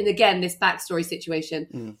 and again, this backstory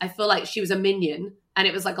situation. I feel like she was a minion, and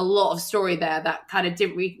it was like a lot of story there that kind of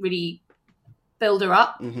didn't really build her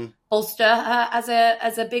up, bolster her as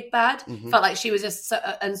a big bad. Felt like she was just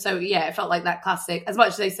it felt like that classic. As much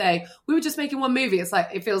as they say we were just making one movie, it's like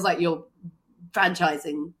it feels like you're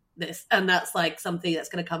franchising this, and that's like something that's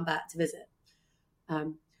going to come back to visit.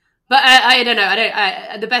 But I don't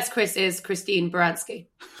know. The best Chris is Christine Baranski.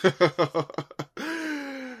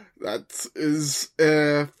 That is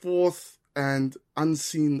a fourth and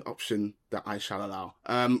unseen option that I shall allow.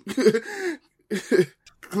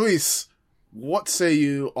 Chris, what say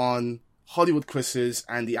you on Hollywood Chris's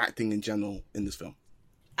and the acting in general in this film?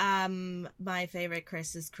 My favorite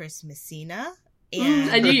Chris is Chris Messina.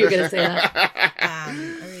 And I knew you were going to say that.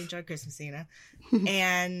 I really enjoyed Chris Messina.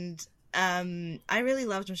 And I really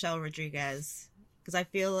loved Michelle Rodriguez because I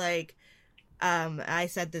feel like I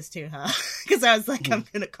said this to her because I was like, I'm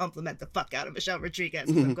going to compliment the fuck out of Michelle Rodriguez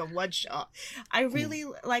because I've got one shot. I really,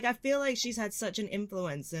 like, I feel like she's had such an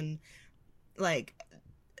influence in, like,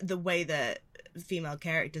 the way that female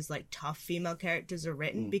characters, like tough female characters, are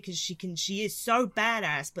written because she is so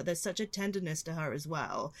badass, but there's such a tenderness to her as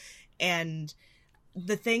well. And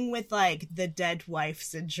the thing with like the dead wife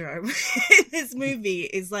syndrome in this movie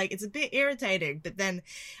is like it's a bit irritating, but then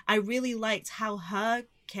I really liked how her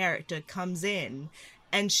character comes in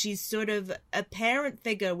and she's sort of a parent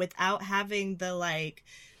figure without having the like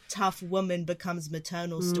tough woman becomes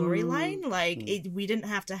maternal storyline. Like we didn't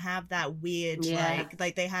have to have that weird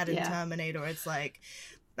like they had in Terminator. It's like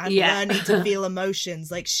I'm learning to feel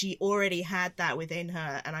emotions. Like she already had that within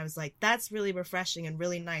her, and I was like, that's really refreshing and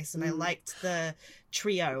really nice. And I liked the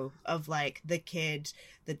trio of like the kid,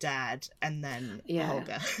 the dad, and then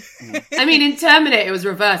Holger. I mean, in Terminator, it was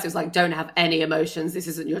reversed. It was like, don't have any emotions. This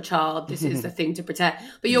isn't your child. This is the thing to protect.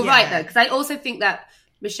 But you're right though, because I also think that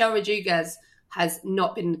Michelle Rodriguez has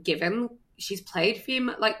not been given. She's played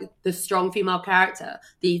female, like the strong female character,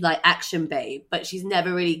 the like action babe, but she's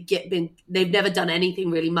never really they've never done anything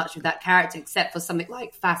really much with that character except for something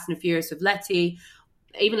like Fast and Furious with Letty,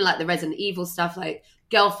 even like the Resident Evil stuff. Like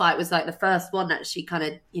Girl Fight was like the first one that she kind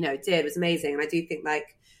of, you know, did. It was amazing. And I do think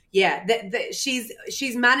like, she's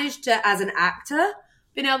managed to, as an actor,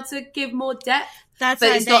 been able to give more depth. But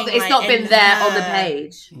it's not been there on the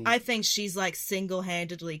page. I think she's like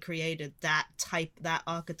single-handedly created that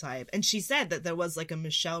archetype. And she said that there was like a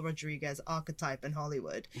Michelle Rodriguez archetype in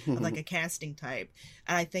Hollywood, of like a casting type.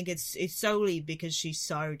 And I think it's solely because she's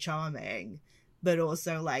so charming, but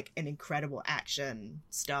also like an incredible action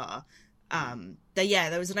star.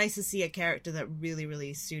 That was nice to see a character that really,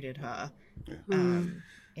 really suited her. And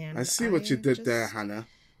I see what you did there, Hannah.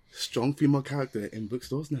 Strong female character in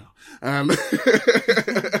bookstores now. You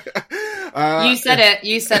said it.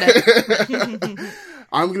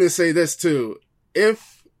 I'm going to say this too.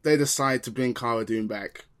 If they decide to bring Cara Dune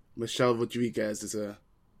back, Michelle Rodriguez is a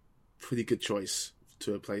pretty good choice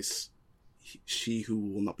to replace she who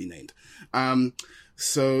will not be named.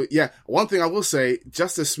 So yeah, one thing I will say,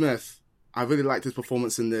 Justice Smith, I really liked his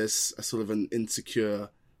performance in this, as sort of an insecure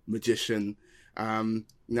magician.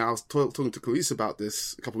 Now, I was talking to Clarice about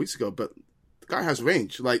this a couple of weeks ago, but the guy has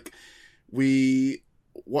range. Like, we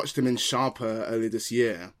watched him in Sharper earlier this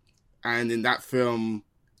year, and in that film,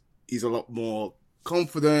 he's a lot more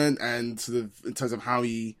confident and sort of in terms of how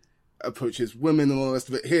he approaches women and all the rest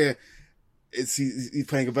of it. Here, he's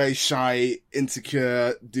playing a very shy,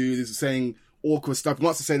 insecure dude who's saying awkward stuff. He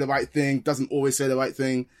wants to say the right thing, doesn't always say the right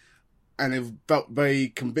thing, and it felt very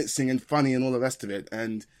convincing and funny and all the rest of it.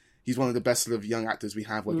 And he's one of the best sort of young actors we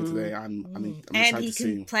have working today. I'm excited to see him. And he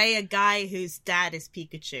can play a guy whose dad is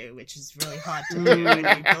Pikachu, which is really hard to do when you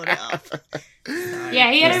build it up.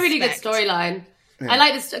 Yeah, he had a really good storyline. Yeah. I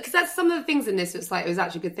like this because that's some of the things in this. It's like it was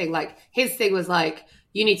actually a good thing. Like his thing was like,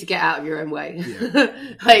 you need to get out of your own way. Yeah.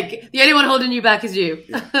 Like the only one holding you back is you.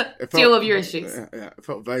 Yeah. Deal with your issues. Yeah, it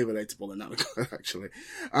felt very relatable in that regard, actually.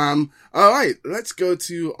 All right, let's go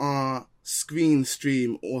to our screen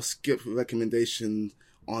stream or skip recommendation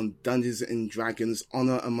on Dungeons and Dragons: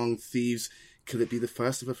 Honor Among Thieves. Could it be the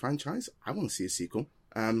first of a franchise? I want to see a sequel.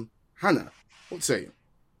 Hannah, what say you?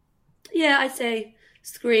 Yeah, I'd say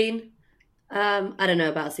screen. I don't know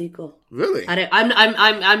about a sequel. Really?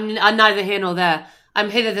 I'm neither here nor there. I'm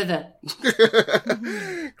hither.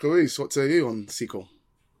 Clarice, what say you on sequel?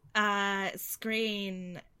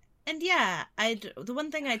 Screen. And yeah, the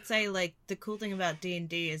one thing I'd say, like, the cool thing about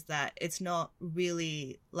D&D is that it's not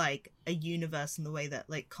really, like, a universe in the way that,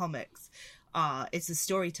 like, comics are. It's a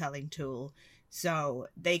storytelling tool. So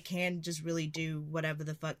they can just really do whatever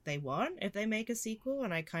the fuck they want if they make a sequel.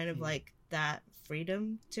 And I kind of like that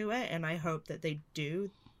freedom to it. And I hope that they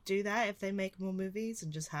do that if they make more movies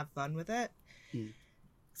and just have fun with it.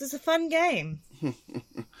 Because it's a fun game.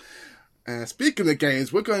 Speaking of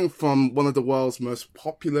games, we're going from one of the world's most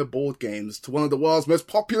popular board games to one of the world's most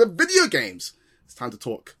popular video games. It's time to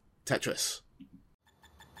talk Tetris.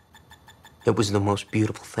 It was the most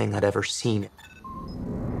beautiful thing I'd ever seen.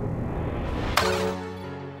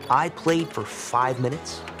 I played for 5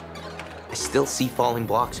 minutes. I still see falling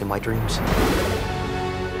blocks in my dreams.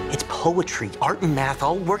 It's poetry, art, and math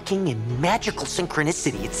all working in magical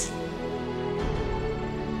synchronicity. It's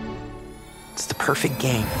the perfect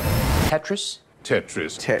game. Tetris?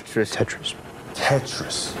 Tetris. Tetris. Tetris.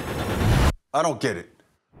 Tetris. I don't get it.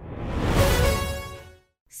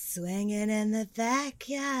 Swinging in the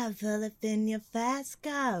backyard, pull up in your fast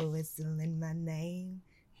car, whistling my name.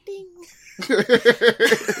 Ding.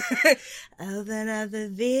 Open up a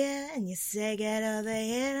beer and you say get over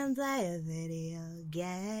here and play a video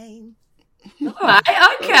game. All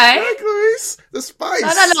right, okay. Like Clarice, the spice.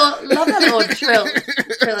 Love that little trill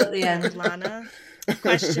at the end. Lana,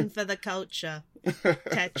 question for the culture.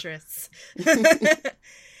 Tetris.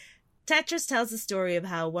 Tetris tells the story of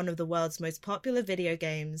how one of the world's most popular video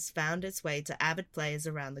games found its way to avid players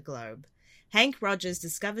around the globe. Hank Rogers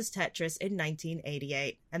discovers Tetris in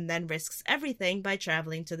 1988 and then risks everything by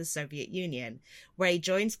traveling to the Soviet Union, where he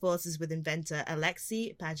joins forces with inventor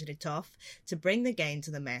Alexei Pajitnov to bring the game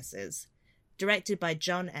to the masses. Directed by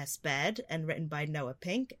John S. Baird and written by Noah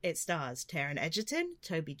Pink, it stars Taron Egerton,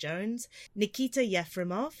 Toby Jones, Nikita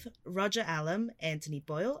Yefremov, Roger Allam, Anthony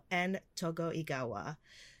Boyle, and Togo Igawa.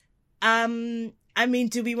 I mean,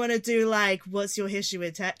 do we want to do, like, what's your history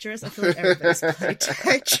with Tetris? I feel like everybody's played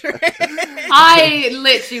Tetris. I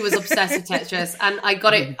literally was obsessed with Tetris, and I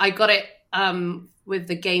got it with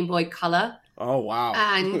the Game Boy Color. Oh wow!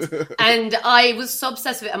 And I was so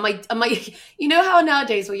obsessed with it. And my, you know how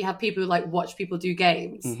nowadays where you have people who like watch people do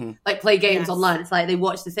games, like play games online. It's like they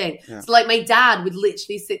watch the thing. Yeah. So like my dad would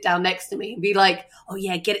literally sit down next to me and be like, "Oh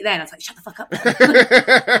yeah, get it there." And I was like, "Shut the fuck up."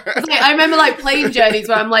 Like, I remember like playing Journeys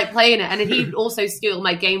where I'm like playing it, and then he'd also steal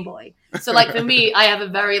my Game Boy. So like for me, I have a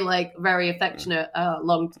very affectionate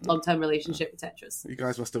long term relationship with Tetris. You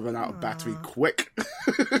guys must have run out of battery quick.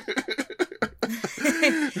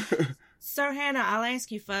 So Hannah, I'll ask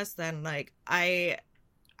you first then. Like, I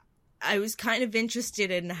was kind of interested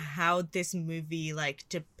in how this movie like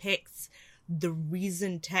depicts the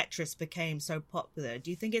reason Tetris became so popular.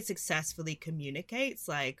 Do you think it successfully communicates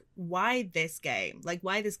like why this game? Like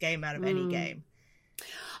why this game out of any game?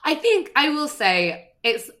 I think I will say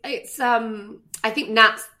it's I think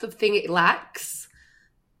that's the thing it lacks.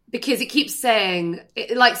 Because it keeps saying,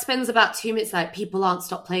 it like spends about 2 minutes like, people aren't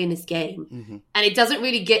stopped playing this game. And it doesn't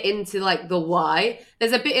really get into like the why.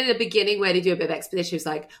 There's a bit in the beginning where they do a bit of exposition. It's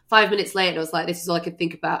like 5 minutes later, I was like, this is all I could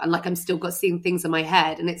think about. And like, I'm still got seeing things in my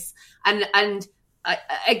head. And it's,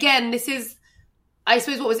 again, this is, I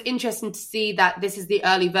suppose what was interesting to see that this is the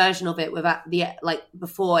early version of it without the, like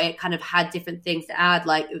before it kind of had different things to add.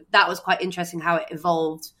 Like that was quite interesting how it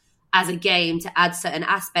evolved as a game to add certain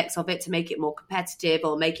aspects of it to make it more competitive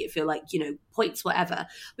or make it feel like, you know, points, whatever.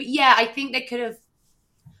 But yeah, I think they could have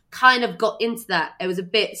kind of got into that. It was a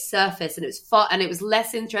bit surface and it was fun and it was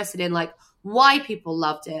less interested in like why people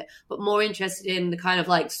loved it, but more interested in the kind of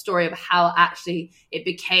like story of how actually it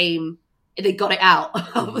became, they got it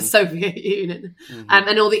out of the Soviet Union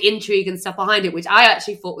and all the intrigue and stuff behind it, which I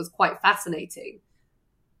actually thought was quite fascinating.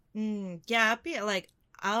 Yeah,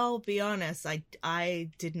 I'll be honest, I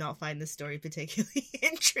did not find the story particularly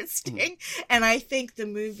interesting. And I think the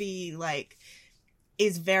movie, like,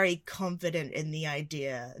 is very confident in the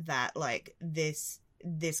idea that, like, this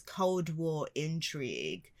Cold War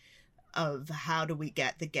intrigue of how do we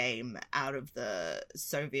get the game out of the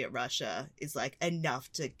Soviet Russia is, like,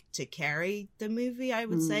 enough to carry the movie, I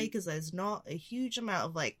would say, because there's not a huge amount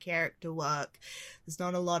of, like, character work. There's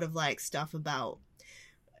not a lot of, like, stuff about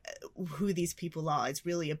who these people are. It's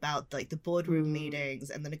really about like the boardroom meetings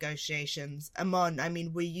and the negotiations. Amon, I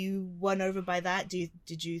mean, were you won over by that? Did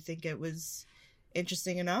you think it was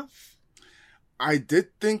interesting enough? I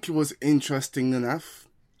did think it was interesting enough.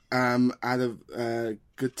 I had a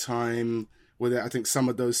good time with it. I think some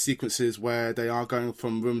of those sequences where they are going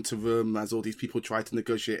from room to room as all these people try to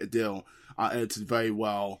negotiate a deal are edited very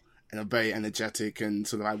well and are very energetic, and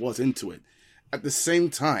so that I was into it. At the same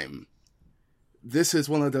time, this is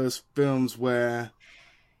one of those films where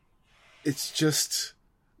it's just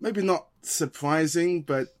maybe not surprising,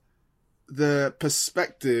 but the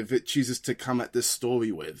perspective it chooses to come at this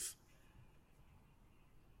story with.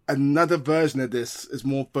 Another version of this is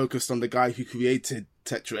more focused on the guy who created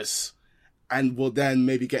Tetris and will then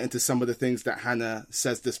maybe get into some of the things that Hannah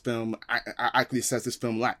says this film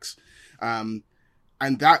lacks. And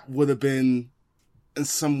that would have been in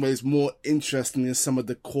some ways more interesting than some of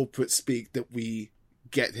the corporate speak that we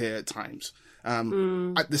get here at times.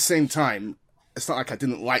 At the same time, it's not like I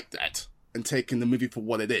didn't like that, and taking the movie for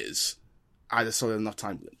what it is, I just saw enough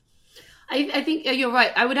time with it. I think you're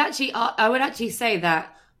right. I would actually say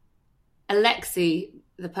that Alexei,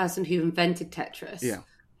 the person who invented Tetris,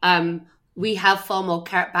 we have far more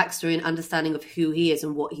backstory and understanding of who he is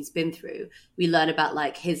and what he's been through. We learn about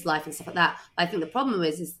like his life and stuff like that. I think the problem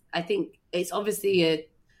is I think it's obviously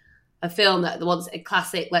a film that wants a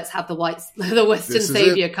classic. Let's have the Western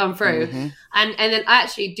savior come through, and then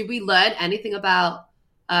actually, did we learn anything about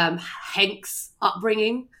Hank's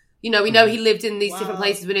upbringing? You know, we know he lived in these different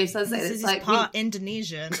places when he was This it's is like part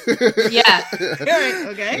Indonesian. yeah.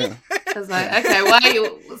 Okay. I was like, okay,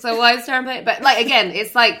 why is Taron playing? But like again,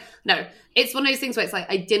 it's like no, it's one of those things where it's like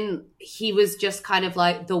he was just kind of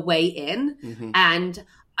like the way in. And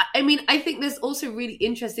I mean, I think there's also really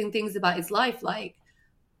interesting things about his life. Like,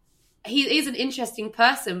 he is an interesting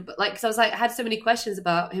person, but like, because I was like, I had so many questions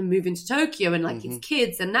about him moving to Tokyo and like his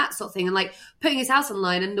kids and that sort of thing, and like putting his house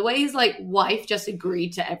online, and the way his like wife just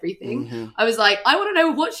agreed to everything. I was like, I want to know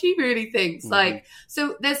what she really thinks. Like,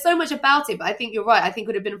 so there's so much about it, but I think you're right. I think it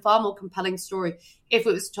would have been a far more compelling story if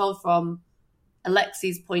it was told from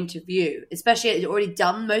Alexi's point of view, especially it had already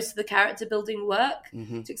done most of the character building work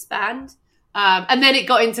to expand. And then it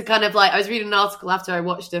got into kind of like, I was reading an article after I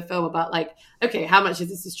watched the film about like, okay, how much of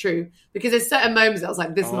this is true? Because there's certain moments I was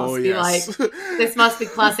like, this must be like, this must be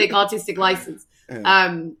classic artistic license.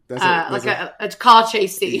 A car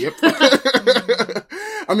chase scene. Yep.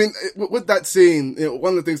 I mean, with that scene,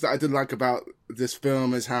 one of the things that I did like about this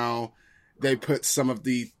film is how they put some of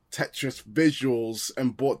the Tetris visuals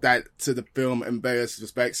and brought that to the film in various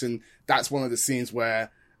respects. And that's one of the scenes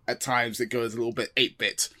where at times it goes a little bit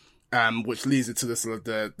 8-bit. Which leads into the sort of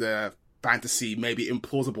the fantasy, maybe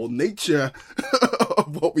implausible nature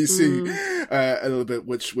of what we see a little bit,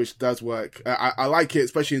 which does work. I like it,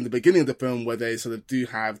 especially in the beginning of the film where they sort of do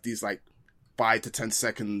have these like 5 to 10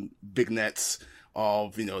 second vignettes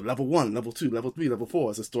of, you know, level 1, level 2, level 3, level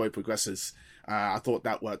 4 as the story progresses. I thought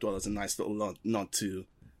that worked well as a nice little nod to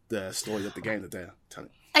the story of the game that they're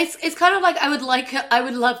telling. It's kind of like I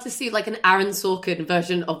would love to see like an Aaron Sorkin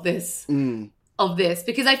version of this. Of this,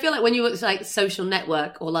 because I feel like when you watch like Social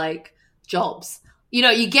Network or like Jobs, you know,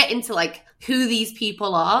 you get into like who these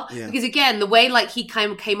people are, because again, the way like he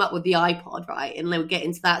came up with the iPod, right, and then we get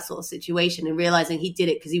into that sort of situation and realizing he did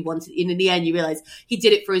it because he wanted, and in the end you realize he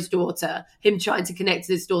did it for his daughter, him trying to connect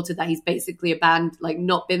to his daughter that he's basically abandoned, like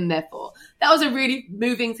not been there for. That was a really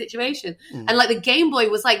moving situation. And like the Game Boy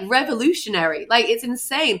was like revolutionary, like it's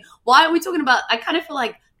insane. Why are we talking about, I kind of feel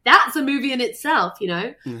like that's a movie in itself, you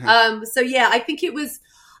know? So yeah, I think it was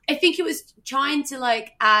trying to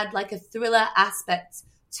like add like a thriller aspect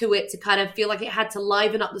to it to kind of feel like it had to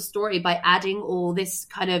liven up the story by adding all this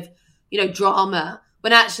kind of, you know, drama,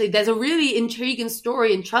 when actually there's a really intriguing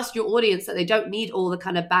story, and trust your audience that they don't need all the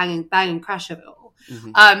kind of bang and crash of it all.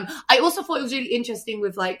 I also thought it was really interesting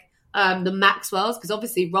with like the Maxwells, because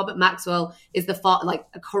obviously Robert Maxwell is like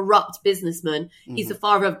a corrupt businessman. He's the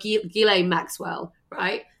father of Ghislaine Maxwell,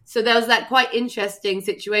 right? So there was that quite interesting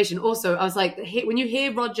situation. Also, I was like, when you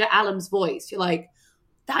hear Roger Allam's voice, you're like,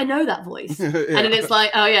 I know that voice. And then it's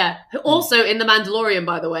like, oh yeah. Also in The Mandalorian,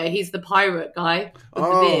 by the way, he's the pirate guy with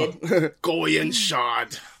the beard. Goyen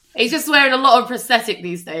Shard. He's just wearing a lot of prosthetic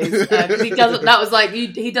these days. He doesn't. That was like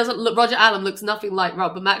he doesn't look. Roger Allam looks nothing like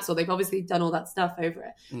Robert Maxwell. They've obviously done all that stuff over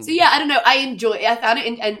it. So yeah, I don't know. I enjoy it. I found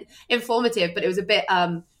it informative, but it was a bit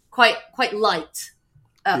quite light.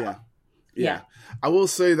 Yeah. I will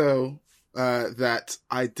say though that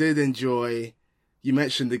I did enjoy. You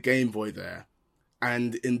mentioned the Game Boy there,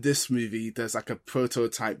 and in this movie, there's like a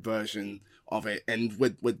prototype version of it, and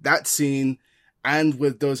with that scene, and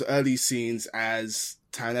with those early scenes as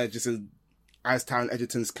Taron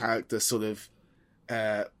Egerton's character sort of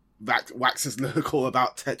waxes lyrical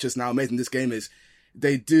about Tetris, how amazing this game is.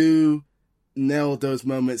 They do nail those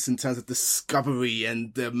moments in terms of discovery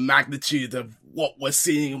and the magnitude of what we're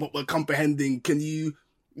seeing and what we're comprehending.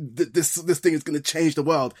 This thing is going to change the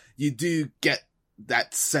world. You do get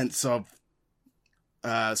that sense of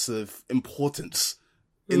sort of importance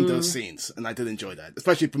in those scenes, and I did enjoy that.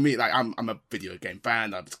 Especially for me, like I'm a video game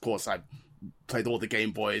fan. Of course, I played all the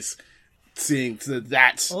Game Boys. Seeing to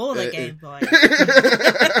that, all the Game Boys.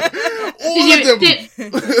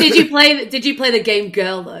 Did you play the game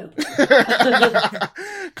Girl though?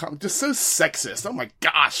 Just so sexist. Oh my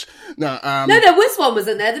gosh! No, there was one,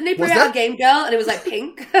 wasn't there? Didn't they bring out a Game Girl and it was like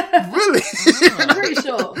pink? Really? I'm pretty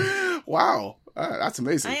sure. Wow. That's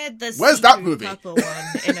amazing. I had the Where's that movie? Purple one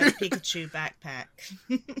in a Pikachu backpack.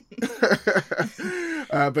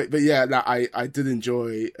 But yeah, no, I did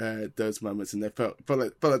enjoy those moments, and they felt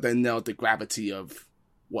like they nailed the gravity of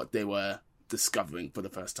what they were discovering for the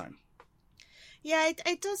first time. Yeah,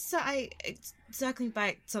 it does. Circling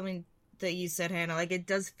back to something that you said, Hannah, like it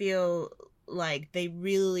does feel like they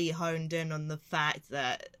really honed in on the fact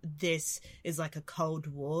that this is like a Cold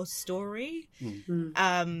War story,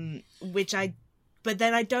 but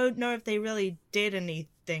then I don't know if they really did any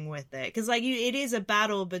thing with it, because like it is a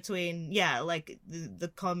battle between like the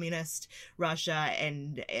communist Russia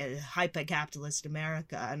and hyper capitalist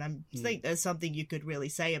America, and I think there's something you could really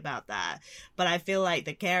say about that. But I feel like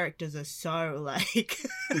the characters are so like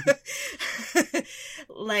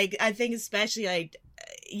like I think especially like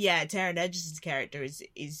Taron Egerton's character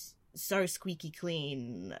is so squeaky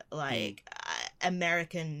clean, like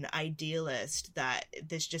American idealist, that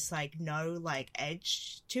there's just like no like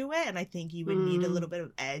edge to it, and I think you would need a little bit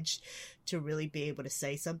of edge to really be able to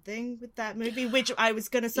say something with that movie, which I was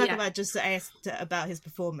going to talk about, just to ask about his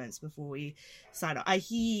performance before we sign off.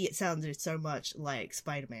 He sounded so much like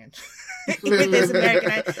Spider-Man with his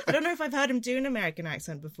American I don't know if I've heard him do an American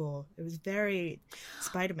accent before. It was very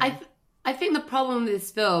Spider-Man. I think the problem with this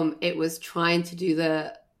film, it was trying to do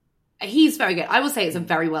he's very good. I will say it's a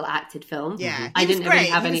very well acted film. Yeah, I didn't really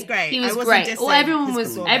have any. He was great. Well, everyone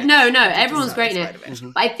was. Everyone's great in it.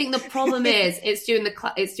 But I think the problem is it's doing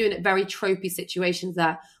it very tropey situations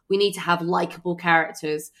that we need to have likable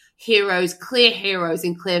characters, heroes, clear heroes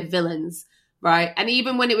and clear villains, right? And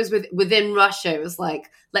even when it was within Russia, it was like,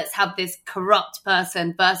 let's have this corrupt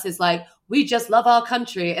person versus like, we just love our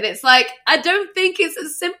country. And it's like, I don't think it's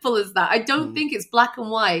as simple as that. I don't think it's black and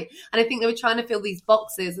white. And I think they were trying to fill these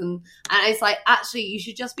boxes. And it's like, actually, you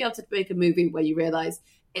should just be able to make a movie where you realize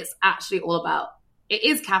it's actually all about, it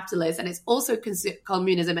is capitalist and it's also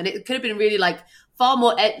communism. And it could have been really like far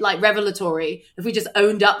more like revelatory if we just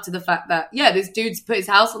owned up to the fact that, this dude's put his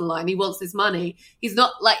house on the line. He wants this money. He's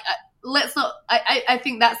not like, let's not, I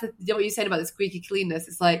think that's what you're saying about the squeaky cleanness.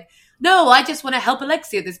 It's like, no, I just want to help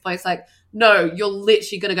Alexi at this point. It's like, no, you're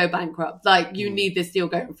literally going to go bankrupt. Like, you need this deal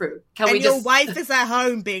going through. Your wife is at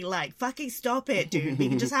home being like, fucking stop it, dude. We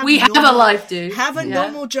can just have a life, dude. Have a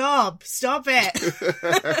normal job. Stop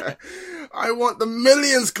it. I want the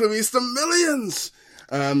millions, Clarice, the millions.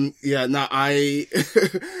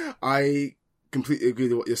 I completely agree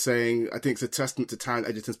with what you're saying. I think it's a testament to Taron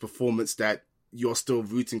Egerton's performance that you're still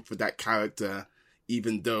rooting for that character,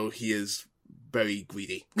 even though he is very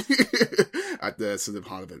greedy at the sort of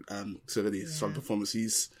heart of it. So really, solid performance.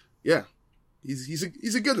 He's a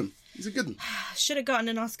good one. He's a good one. Should have gotten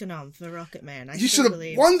an Oscar nom for Rocket Man. You should have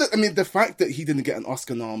won that. I mean, the fact that he didn't get an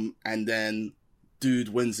Oscar nom and then dude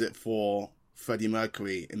wins it for Freddie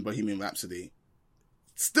Mercury in Bohemian Rhapsody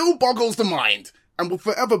still boggles the mind and will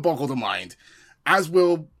forever boggle the mind, as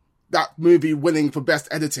will that movie winning for best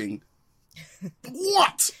editing.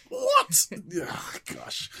 What? Oh,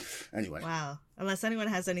 gosh. Anyway. Wow. Unless anyone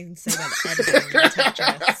has anything to say about the editing in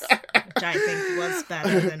Tetris, which I think was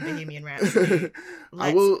better than Bohemian Rhapsody.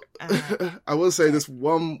 I will say this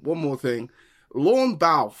one more thing. Lorne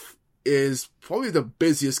Balfe is probably the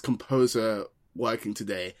busiest composer working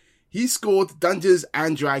today. He scored Dungeons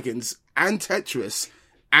and Dragons and Tetris,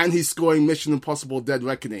 and he's scoring Mission Impossible Dead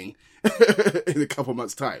Reckoning in a couple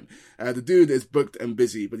months' time. The dude is booked and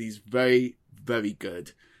busy, but he's very, very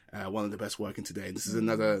good. One of the best working today. And this is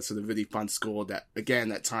another sort of really fun score that,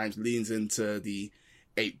 again, at times leans into the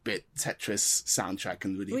 8-bit Tetris soundtrack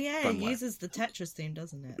and really fun it uses the Tetris theme,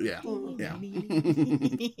 doesn't it? Yeah.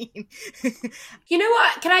 You know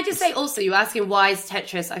what? Can I just say also, you asking why is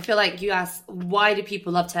Tetris? I feel like you asked, why do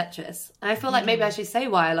people love Tetris? And I feel like maybe I should say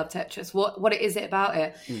why I love Tetris. What is it about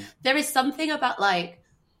it? There is something about like,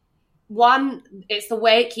 one, it's the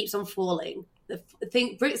way it keeps on falling.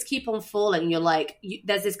 Bricks keep on falling. You're like,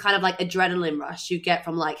 there's this kind of like adrenaline rush you get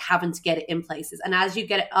from like having to get it in places, and as you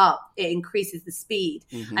get it up, it increases the speed,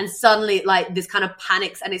 and suddenly like this kind of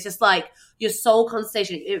panics, and it's just like your soul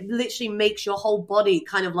concentration. It literally makes your whole body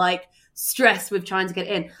kind of like stress with trying to get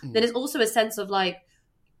in. Then there's also a sense of like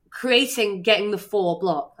getting the 4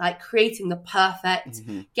 block, like creating the perfect,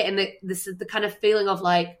 getting the kind of feeling of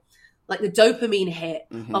like the dopamine hit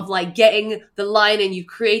of like getting the line in, you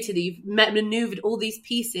created it, you've maneuvered all these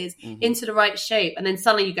pieces into the right shape, and then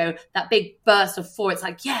suddenly you go that big burst of 4. It's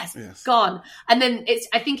like yes, gone. And then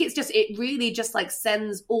I think it really just like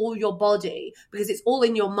sends all your body, because it's all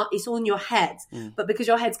in your head, but because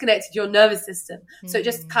your head's connected to your nervous system, so it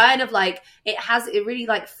just kind of like it really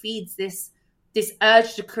like feeds this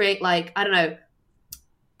urge to create, like, I don't know,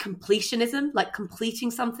 completionism, like completing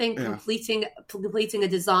something, completing a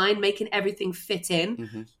design, making everything fit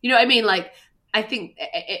in. You know what I mean? Like, I think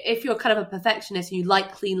if you're kind of a perfectionist and you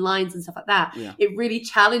like clean lines and stuff like that, it really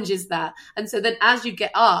challenges that. And so then as you get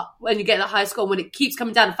up, when you get the high score, when it keeps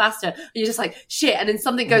coming down faster, you're just like, shit, and then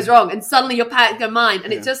something goes wrong, and suddenly you're panicking your mind,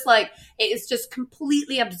 and it's just like, it's just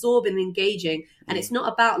completely absorbing and engaging. And it's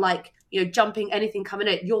not about like, you know, jumping anything coming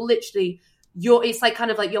in. It's like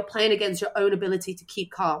kind of like you're playing against your own ability to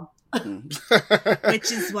keep calm.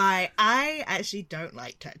 Which is why I actually don't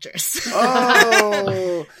like Tetris.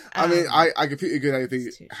 Oh, I mean, I completely agree with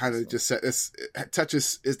everything Hannah just said.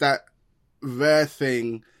 Tetris is that rare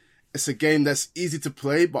thing. It's a game that's easy to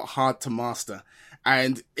play but hard to master.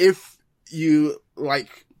 And if you,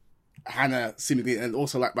 like Hannah seemingly, and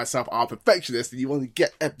also like myself, are a perfectionist, and you want to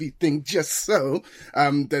get everything just so,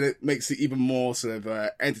 then it makes it even more sort of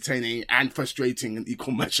entertaining and frustrating in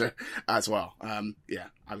equal measure as well. Yeah,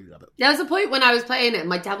 I really love it. There was a point when I was playing it, and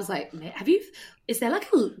my dad was like, is there like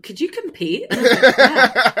could you compete? And I was like,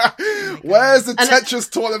 yeah. Where's the Tetris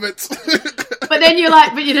tournament? But then you're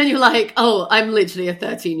like, oh, I'm literally a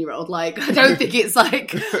 13-year-old. Like, I don't think it's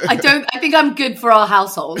like, I think I'm good for our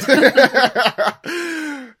household.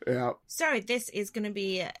 Yeah. Sorry, this is going to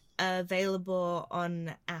be available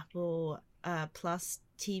on Apple Plus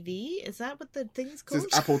TV. Is that what the thing's called?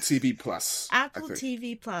 It's Apple TV Plus. Apple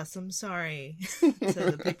TV Plus. I'm sorry to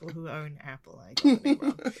the people who own Apple. I got the name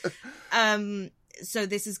wrong. So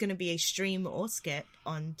this is going to be a stream or skip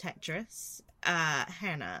on Tetris.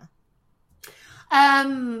 Hannah. Yeah,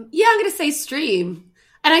 I'm going to say stream.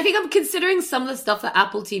 And I think I'm considering some of the stuff that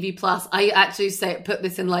Apple TV Plus, I actually put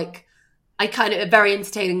this in like, I kind of a very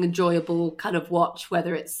entertaining, enjoyable kind of watch,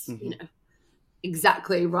 whether it's,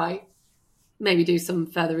 exactly right. Maybe do some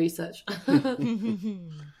further research. Come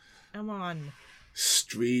on.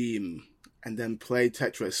 Stream. And then play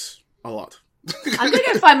Tetris a lot. I'm going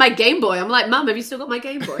to go find my Game Boy. I'm like, Mum, have you still got my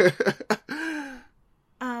Game Boy?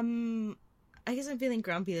 I guess I'm feeling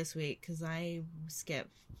grumpy this week because I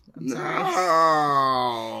skipped. I'm sorry.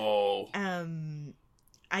 No.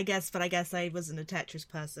 I guess I wasn't a Tetris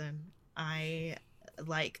person. I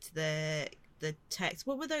liked the text.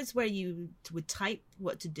 What were those where you would type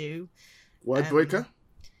what to do? Word breaker?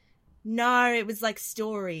 No, it was like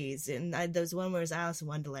stories. And there was one where it was Alice in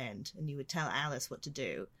Wonderland, and you would tell Alice what to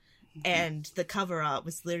do. And the cover art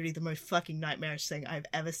was literally the most fucking nightmarish thing I've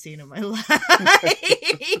ever seen in my life.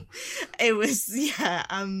 It was, yeah.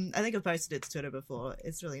 I think I posted it to Twitter before.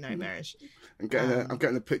 It's really nightmarish. I'm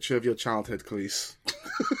getting a picture of your childhood, Khalees.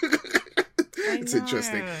 It's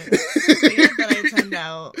interesting. But I turned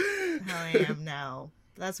out how I am now.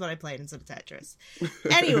 That's what I played instead of Tetris.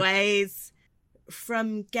 Anyways,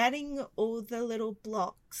 from getting all the little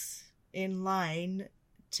blocks in line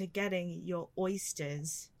to getting your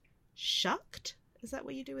oysters shucked. Is that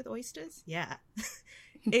what you do with oysters? Yeah.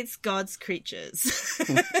 It's God's creatures.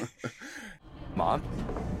 Mom?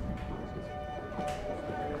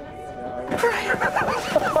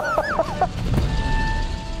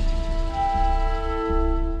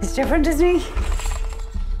 It's different, isn't he?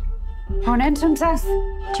 One entrance house. Do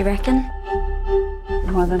you reckon?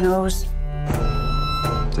 Mother knows.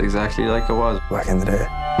 It's exactly like it was back in the day.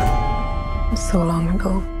 So long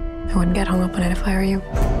ago. I wouldn't get hung up on it if I were you.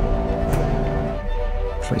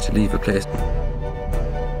 Try to leave a place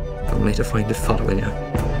only to find it following you.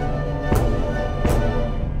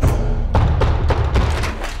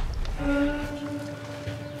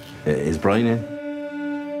 Is Brian in?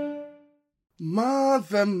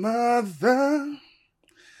 Mother,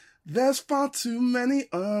 there's far too many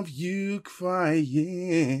of you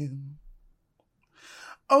crying.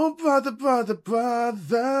 Oh, brother,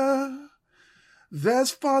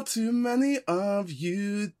 there's far too many of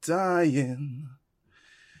you dying.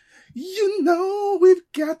 You know we've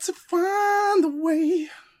got to find a way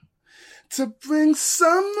to bring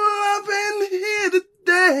some love in here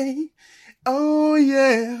today. Oh,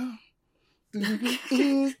 yeah.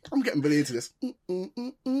 I'm getting really into this. I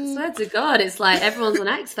swear to God, it's like everyone's on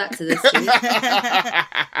X Factor this week.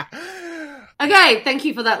 Okay, thank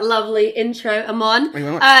you for that lovely intro, Amon.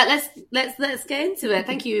 Let's get into it.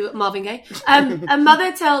 Thank you, Marvin Gaye. A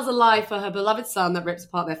mother tells a lie for her beloved son that rips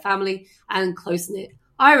apart their family and close-knit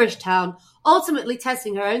Irish town, ultimately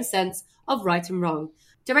testing her own sense of right and wrong.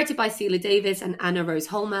 Directed by Celia Davis and Anna Rose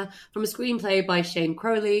Holmer, from a screenplay by Shane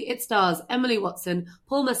Crowley, it stars Emily Watson,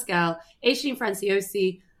 Paul Mescal, Aisling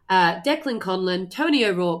Franciosi, Declan Conlon, Tony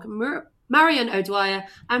O'Rourke, Marion O'Dwyer,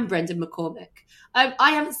 and Brendan McCormick.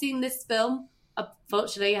 I haven't seen this film.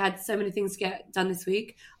 Unfortunately, I had so many things to get done this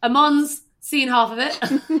week. Amon's seen half of it.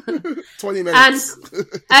 20 minutes.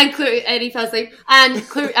 and he fell asleep. And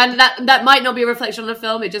that might not be a reflection on the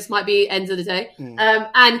film. It just might be end of the day.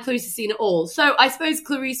 And Clarice has seen it all. So I suppose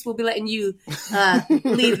Clarice will be letting you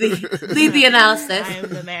lead the analysis. I am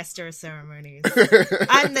the master of ceremonies.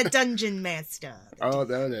 I'm the dungeon master. Oh,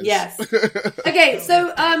 there it is. Yes. Okay,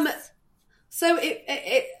 so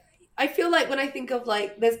it I feel like when I think of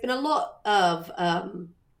like, there's been a lot of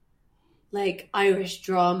like Irish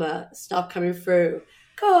drama stuff coming through.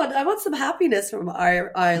 God, I want some happiness from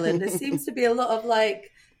Ireland. There seems to be a lot of like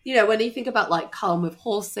you know, when you think about like Calm with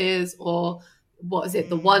Horses or what is it,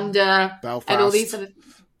 The Wonder, Belfast. and all these sort of,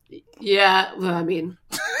 yeah. Well, I mean,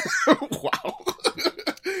 wow,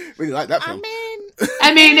 really like that film.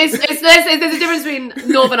 I mean, there's a difference between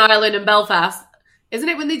Northern Ireland and Belfast, isn't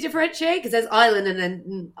it? When they differentiate, because there's Ireland and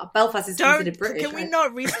then Belfast is considered British. Can we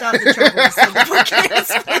not restart the troubles?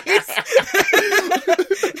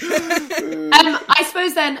 I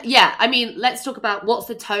suppose then, yeah. I mean, let's talk about what's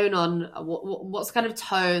the tone on what's kind of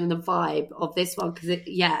tone, the vibe of this one, because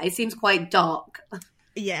it seems quite dark.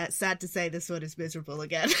 Yeah, sad to say this one is miserable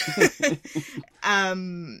again.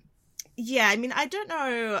 Yeah, I mean, I don't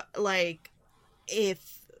know, like,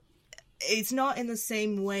 if it's not in the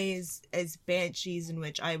same ways as Banshees, in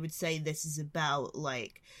which I would say this is about,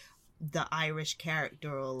 like, the Irish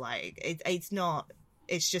character, or, like, it's not,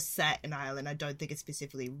 it's just set in Ireland. I don't think it's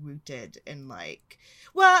specifically rooted in, like,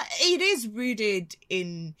 well, it is rooted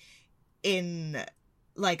in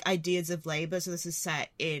like, ideas of labor. So this is set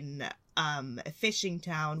in a fishing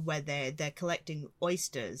town where they're collecting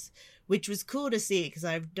oysters, which was cool to see because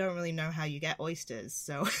I don't really know how you get oysters.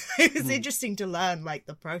 So it was interesting to learn, like,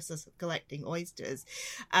 the process of collecting oysters.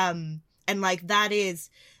 And, like, that is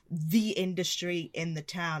the industry in the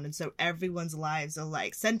town. And so everyone's lives are,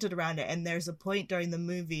 like, centered around it. And there's a point during the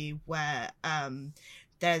movie where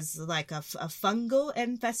there's, like, a fungal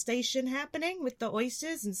infestation happening with the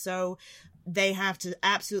oysters. And so they have to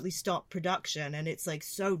absolutely stop production. And it's, like,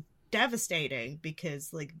 so devastating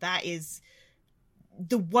because, like, that is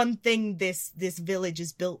the one thing this village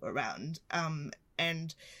is built around.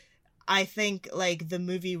 And I think, like, the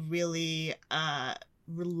movie really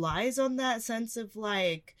relies on that sense of,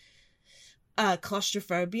 like,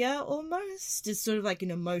 claustrophobia almost. It's sort of like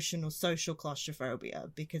an emotional, social claustrophobia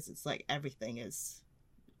because it's like everything is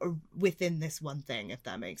within this one thing, if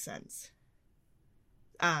that makes sense.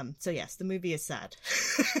 So yes, the movie is sad.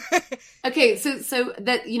 Okay, so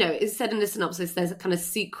that, you know, it's said in the synopsis there's a kind of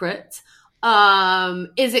secret.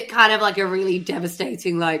 Is it kind of like a really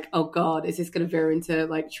devastating, like, oh god, is this going to veer into,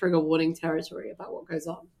 like, trigger warning territory about what goes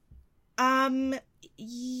on?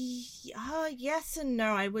 Yes and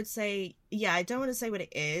no. I would say, yeah, I don't want to say what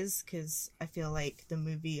it is because I feel like the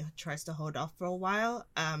movie tries to hold off for a while.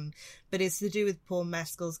 But it's to do with Paul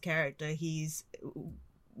Mescal's character. He's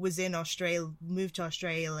was in Australia, moved to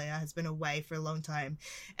Australia, has been away for a long time,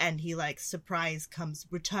 and he, like,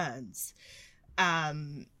 returns.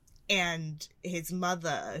 And his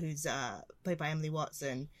mother, who's played by Emily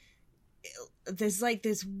Watson, there's, like,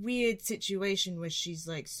 this weird situation where she's,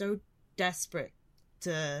 like, so desperate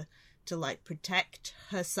to like protect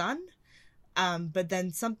her son, but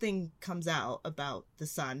then something comes out about the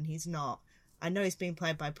son. He's not, I know he's being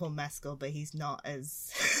played by Paul Mescal, but he's not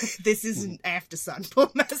as this isn't after son Paul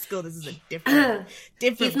Mescal. This is a different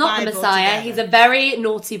he's not the Messiah altogether. He's a very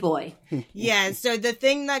naughty boy. Yeah, so the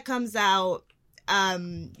thing that comes out,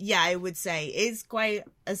 I would say is quite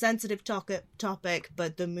a sensitive topic,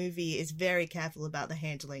 but the movie is very careful about the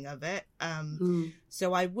handling of it.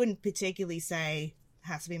 So I wouldn't particularly say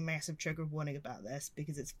has to be a massive trigger warning about this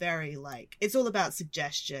because it's very, like, it's all about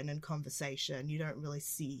suggestion and conversation. You don't really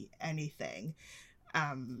see anything. But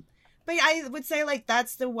I would say, like,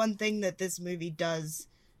 that's the one thing that this movie does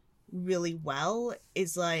really well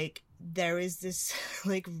is, like, there is this,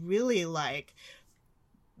 like, really, like,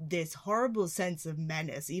 this horrible sense of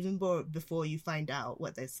menace even before you find out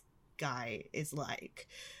what this guy is like,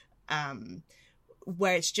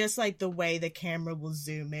 where it's just, like, the way the camera will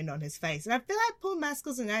zoom in on his face. And I feel like Paul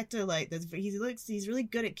Mescal's an actor, like, he's really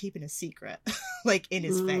good at keeping a secret like, in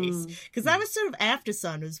his face, because that was sort of after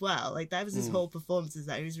Sun as well. Like, that was his whole performance, is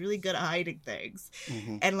that he was really good at hiding things.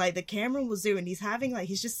 And, like, the camera will zoom and he's having, like,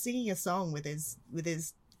 he's just singing a song with his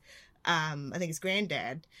I think his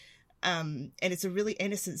granddad. And it's a really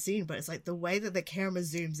innocent scene, but it's, like, the way that the camera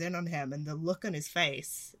zooms in on him and the look on his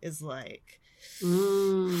face is, like,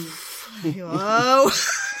 whoa.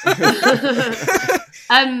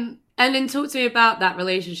 And then talk to me about that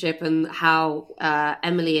relationship and how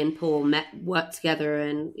Emily and Paul worked together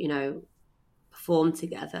and, you know, performed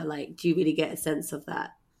together. Like, do you really get a sense of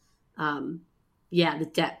that?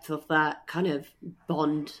 The depth of that kind of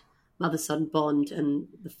bond, mother-son bond, and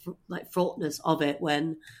the fraughtness of it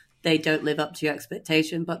when they don't live up to your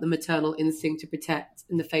expectation, but the maternal instinct to protect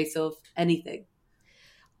in the face of anything.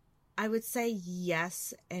 I would say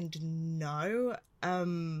yes and no,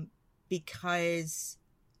 because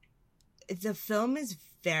the film is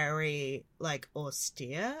very, like,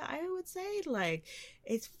 austere, I would say. Like,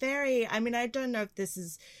 it's very, I mean, I don't know if this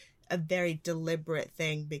is a very deliberate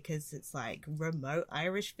thing because it's like remote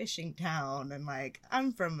Irish fishing town, and like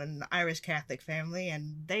I'm from an Irish Catholic family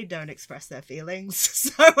and they don't express their feelings,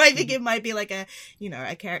 so I think it might be like a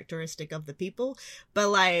characteristic of the people. But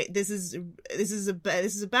like this is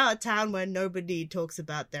about a town where nobody talks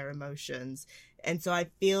about their emotions, and so I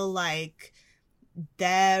feel like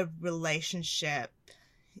their relationship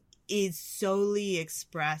is solely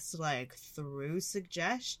expressed like through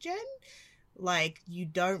suggestion. Like you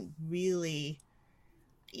don't really,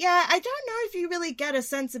 I don't know if you really get a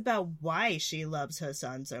sense about why she loves her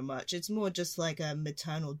son so much. It's more just like a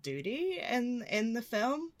maternal duty in the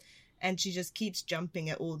film, and she just keeps jumping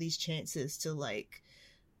at all these chances to like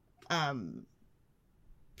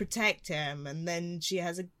protect him, and then she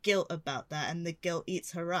has a guilt about that, and the guilt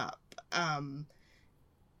eats her up. I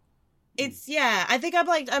think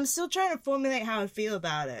I'm still trying to formulate how I feel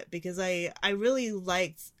about it, because I really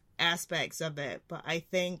liked aspects of it, but I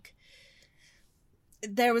think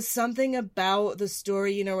there was something about the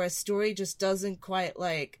story, where a story just doesn't quite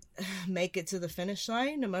like make it to the finish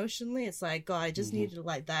line emotionally. It's like, God, I just needed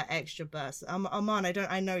like that extra burst. Amon,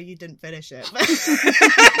 I know you didn't finish it, but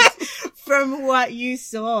from what you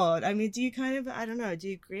saw, I mean, do you kind of, I don't know, do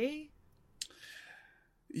you agree?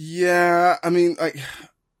 Yeah, I mean, like,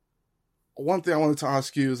 one thing I wanted to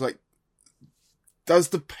ask you is like, does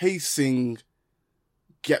the pacing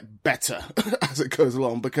get better as it goes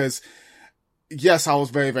along? Because yes, I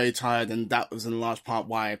was very, very tired, and that was in large part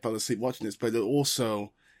why I fell asleep watching this, but it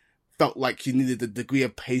also felt like you needed a degree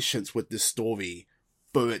of patience with this story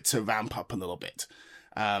for it to ramp up a little bit.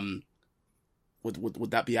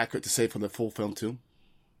 Would that be accurate to say for the full film too?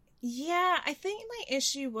 Yeah, I think my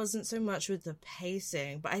issue wasn't so much with the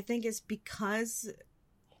pacing, but I think it's because,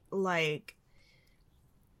 like,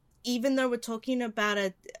 even though we're talking about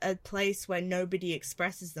a place where nobody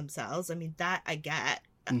expresses themselves, I mean, that I get,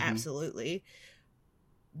 absolutely.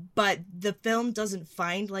 But the film doesn't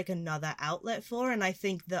find, like, another outlet for, and I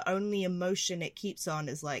think the only emotion it keeps on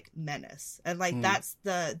is, like, menace. And, like, that's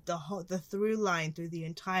the through line through the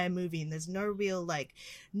entire movie, and there's no real, like,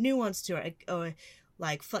 nuance to it, or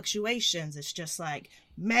like fluctuations. It's just like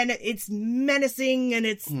it's menacing, and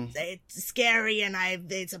it's scary, and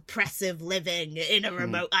it's oppressive living in a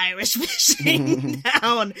remote Irish fishing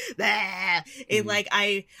town there. It like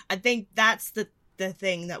I think that's the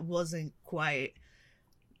thing that wasn't quite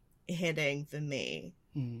hitting for me.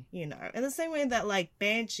 In the same way that like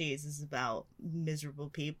Banshees is about miserable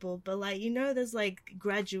people, but like there's like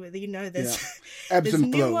there's ebbs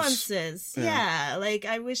and nuances. Like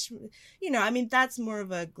I wish I mean that's more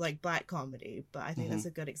of a like black comedy, but I think that's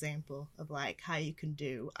a good example of like how you can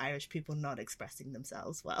do Irish people not expressing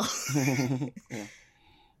themselves well.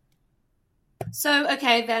 So,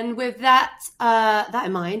 okay, then with that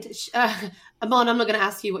in mind, Amon, I'm not going to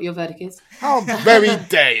ask you what your verdict is. How very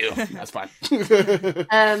dare you? That's fine.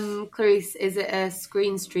 Clarice, is it a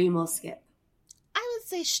screen, stream, or skip? I would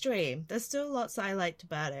say stream. There's still lots that I liked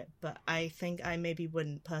about it, but I think I maybe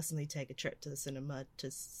wouldn't personally take a trip to the cinema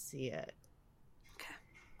to see it. Okay,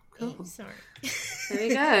 cool. Sorry. There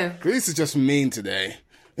you go. Clarice is just mean today.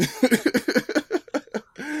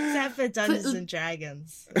 Except for Dungeons and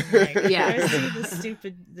Dragons. Like, go see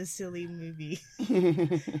the silly movie.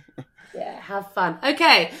 Yeah, have fun.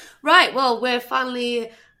 Okay, right. Well, we're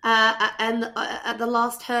finally at the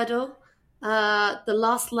last hurdle, the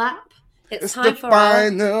last lap. It's time the for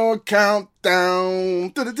final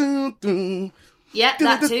countdown. Yeah,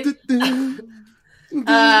 that too.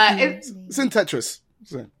 It's in Tetris.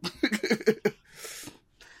 So.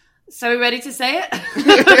 So we're ready to say it?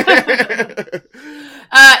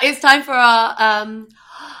 It's time for our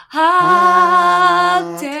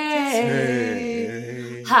hot take.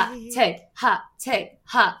 Hot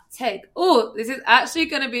take. Oh, this is actually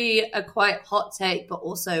going to be a quite hot take, but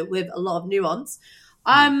also with a lot of nuance.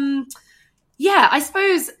 Yeah, I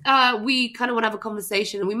suppose we kind of want to have a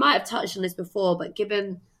conversation, and we might have touched on this before, but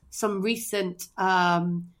given some recent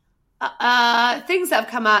things that have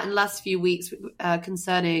come out in the last few weeks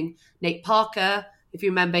concerning Nate Parker. If you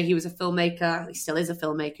remember, he was a filmmaker. He still is a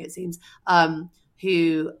filmmaker, it seems,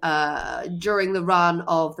 who during the run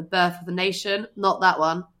of The Birth of the Nation, not that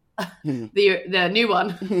one, the new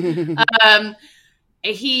one,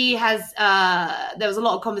 he has, there was a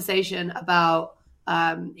lot of conversation about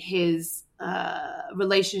his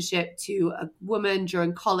relationship to a woman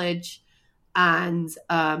during college. And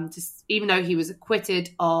just, even though he was acquitted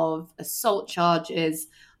of assault charges,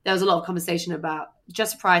 there was a lot of conversation about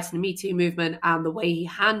just prior to the Me Too movement and the way he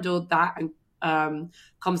handled that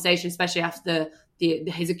conversation, especially after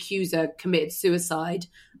his accuser committed suicide,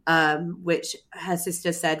 which her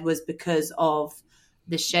sister said was because of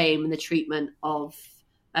the shame and the treatment of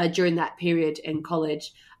during that period in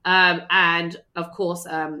college. And of course,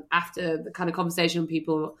 after the kind of conversation,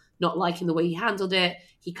 people not liking the way he handled it,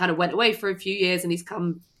 he kind of went away for a few years, and he's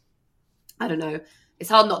come, I don't know, it's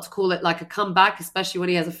hard not to call it like a comeback, especially when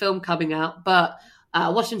he has a film coming out. But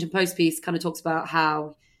Washington Post piece kind of talks about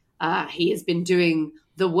how he has been doing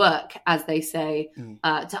the work, as they say,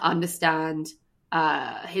 to understand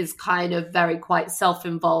his kind of very quite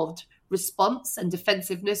self-involved response and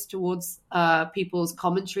defensiveness towards people's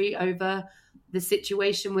commentary over the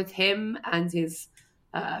situation with him and his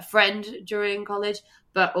friend during college.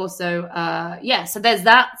 But also, so there's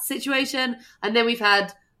that situation. And then we've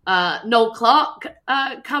had Noel Clarke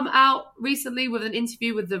come out recently with an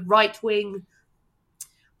interview with the right-wing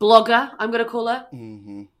blogger, I'm going to call her.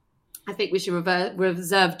 Mm-hmm. I think we should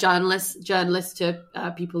reserve journalists to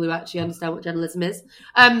people who actually understand what journalism is.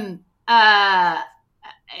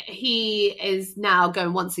 He is now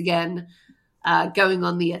going once again, going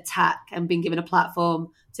on the attack and being given a platform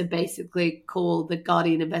to basically call the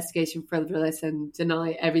Guardian investigation frivolous and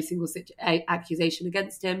deny every single accusation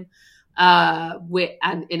against him.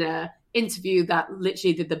 And in an interview that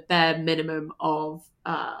literally did the bare minimum of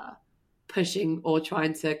pushing or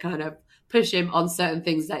trying to kind of push him on certain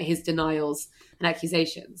things, like his denials and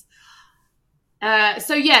accusations.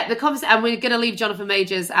 The conversation, and we're going to leave Jonathan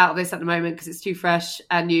Majors out of this at the moment because it's too fresh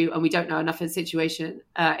and new, and we don't know enough of the situation,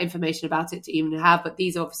 information about it to even have. But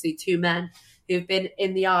these are obviously two men who've been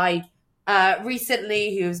in the eye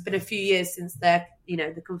recently, who's been a few years since their,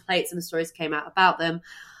 the complaints and the stories came out about them.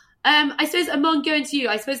 I suppose, Amon, going to you,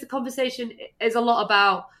 I suppose the conversation is a lot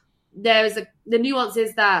about the nuance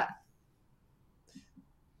is that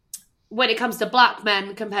when it comes to black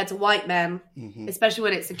men compared to white men, especially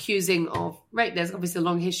when it's accusing of rape, there's obviously a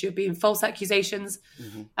long history of being false accusations.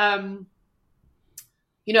 I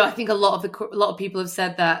think a lot of people have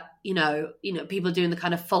said that, people are doing the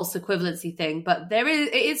kind of false equivalency thing, but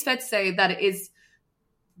it is fair to say that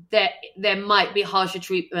there might be harsher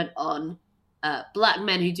treatment on black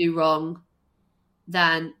men who do wrong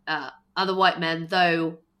than other white men,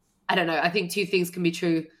 though, I don't know, I think two things can be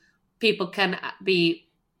true. People can be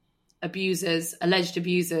alleged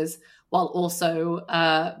abusers, while also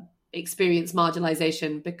experience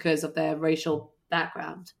marginalization because of their racial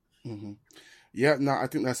background. Mm-hmm. Yeah, no, I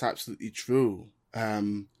think that's absolutely true.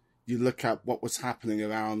 You look at what was happening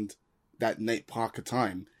around that Nate Parker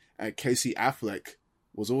time. Casey Affleck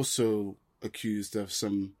was also accused of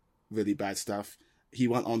some really bad stuff. He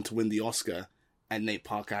went on to win the Oscar, and Nate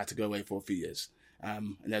Parker had to go away for a few years.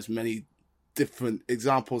 And there's many different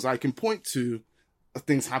examples I can point to of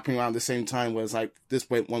things happening around the same time where it's like this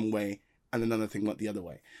went one way and another thing went the other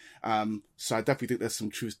way. So I definitely think there's some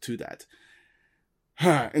truth to that.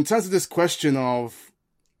 In terms of this question of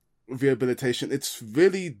rehabilitation, it's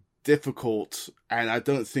really difficult, and I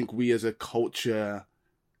don't think we as a culture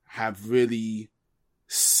have really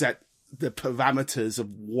set the parameters of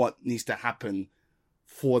what needs to happen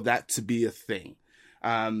for that to be a thing.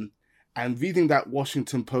 And reading that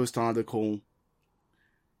Washington Post article,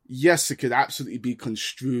 yes, it could absolutely be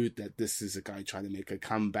construed that this is a guy trying to make a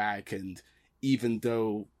comeback, and even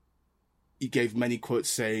though he gave many quotes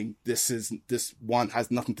saying this one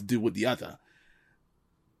has nothing to do with the other,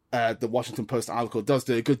 the Washington Post article does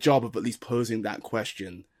do a good job of at least posing that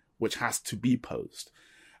question, which has to be posed.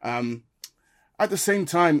 At the same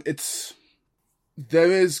time, because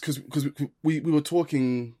we were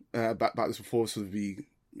talking about this before sort of we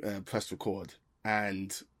pressed record,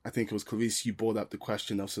 and I think it was Clarice, you brought up the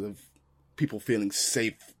question of sort of people feeling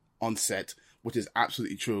safe on set, which is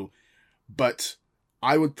absolutely true. But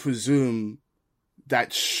I would presume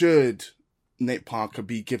that should Nate Parker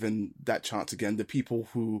be given that chance again, the people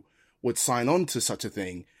who would sign on to such a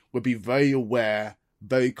thing would be very aware,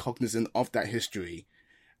 very cognizant of that history,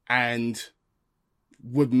 and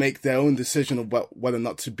would make their own decision about whether or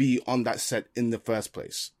not to be on that set in the first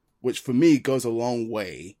place, which for me goes a long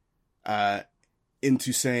way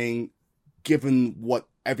into saying, given what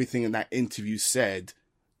everything in that interview said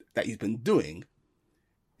that he's been doing,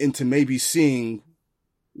 into maybe seeing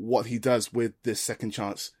what he does with this second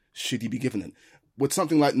chance, should he be given it. With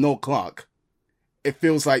something like Noel Clarke, it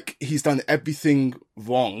feels like he's done everything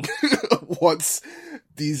wrong once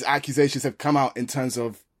these accusations have come out in terms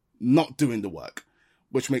of not doing the work,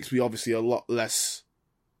 which makes me obviously a lot less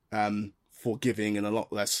forgiving and a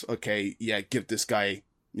lot less, okay, yeah, give this guy,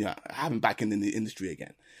 have him back in the industry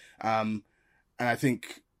again. And I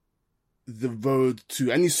think the road to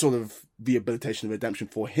any sort of rehabilitation and redemption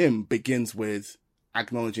for him begins with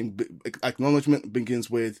acknowledgement, begins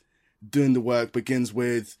with doing the work, begins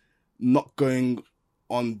with not going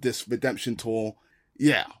on this redemption tour,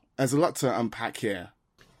 Yeah, there's a lot to unpack here.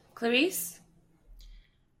 Clarice?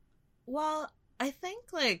 Well, I think,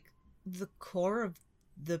 like, the core of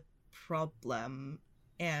the problem,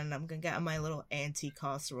 and I'm gonna get on my little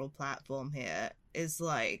anti-carceral platform here, is,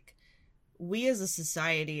 like, we as a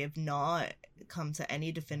society have not come to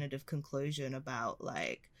any definitive conclusion about,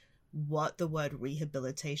 like, what the word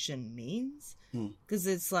rehabilitation means. Because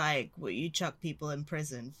it's like, what, you chuck people in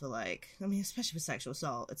prison for, like, I mean, especially for sexual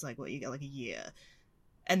assault, it's like, what, you get, like, a year.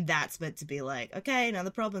 And that's meant to be like, okay, now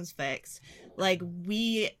the problem's fixed. Like,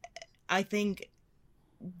 I think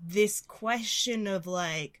this question of,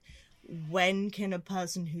 like, when can a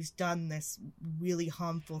person who's done this really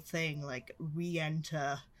harmful thing, like,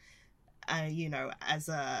 re-enter, you know, as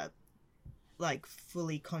a, like,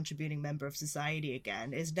 fully contributing member of society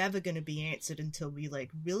again, is never going to be answered until we,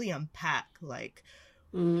 like, really unpack, like,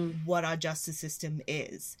 what our justice system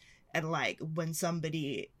is. And, like, when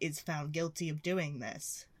somebody is found guilty of doing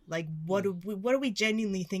this, like, what are we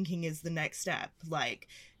genuinely thinking is the next step? Like,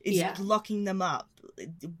 is locking them up?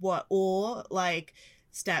 What, or, like,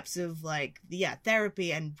 steps of, like,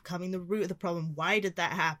 therapy and coming to the root of the problem. Why did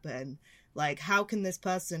that happen? Like, how can this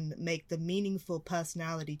person make the meaningful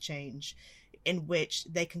personality change in which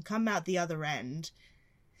they can come out the other end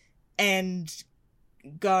and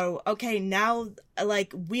go, okay, now,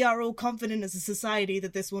 like, we are all confident as a society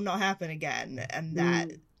that this will not happen again, and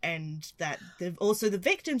that also the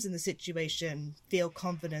victims in the situation feel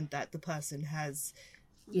confident that the person has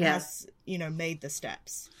you know, made the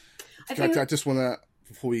steps. I just want to,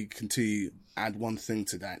 before we continue, add one thing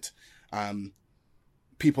to that.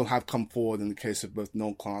 People have come forward in the case of both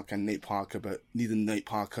Noel Clarke and Nate Parker, but neither Nate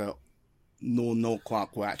Parker nor Noel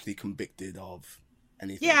Clarke were actually convicted of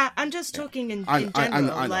anything. Yeah, I'm just talking in general. I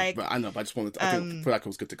know, but I just wanted to, I feel like it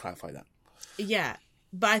was good to clarify that. Yeah,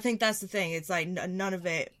 but I think that's the thing. It's like none of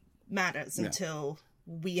it matters until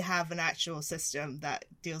we have an actual system that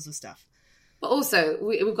deals with stuff. But also,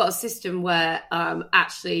 we've got a system where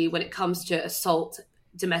actually, when it comes to assault,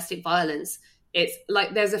 domestic violence, it's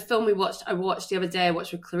like there's a film I watched the other day, I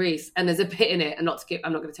watched with Clarice, and there's a bit in it, and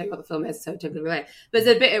I'm not going to tell you what the film is, so don't give it away. But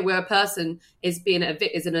there's a bit where a person is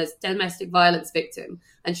a domestic violence victim,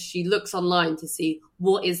 and she looks online to see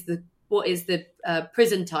what is the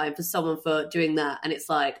prison time for someone for doing that, and it's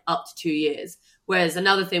like up to 2 years. Whereas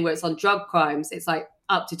another thing where it's on drug crimes, it's like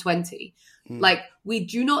up to 20. Like, we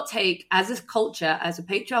do not take, as a culture, as a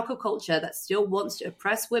patriarchal culture that still wants to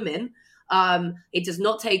oppress women, it does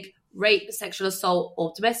not take rape, sexual assault,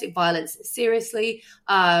 or domestic violence seriously.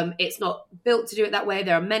 It's not built to do it that way.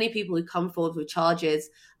 There are many people who come forward with charges,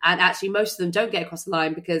 and actually most of them don't get across the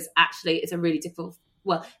line because actually it's a really difficult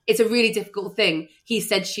thing. He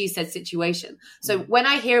said, she said situation. So when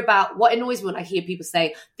I hear about, what annoys me when I hear people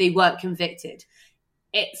say they weren't convicted,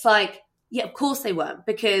 it's like, yeah, of course they weren't,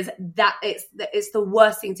 because it's the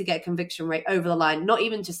worst thing to get a conviction rate over the line. Not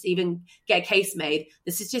even just even get a case made.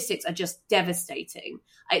 The statistics are just devastating.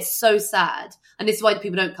 It's so sad. And this is why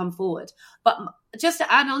people don't come forward. But just to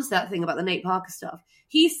add on to that thing about the Nate Parker stuff,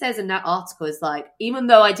 he says in that article, is like, even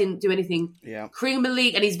though I didn't do anything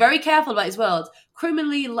criminally, and he's very careful about his words,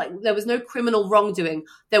 criminally, like, there was no criminal wrongdoing,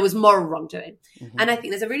 there was moral wrongdoing. And I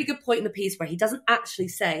think there's a really good point in the piece where he doesn't actually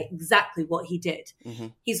say exactly what he did.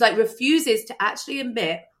 He's like, refuses to actually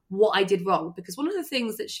admit what I did wrong. Because one of the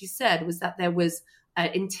things that she said was that there was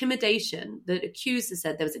intimidation. The accuser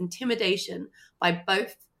said there was intimidation by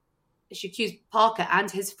both, she accused Parker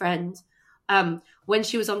and his friend, when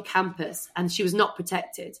she was on campus and she was not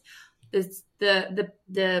protected.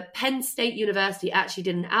 The Penn State University actually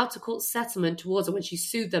did an outer court settlement towards her when she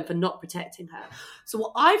sued them for not protecting her. So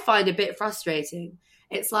what I find a bit frustrating,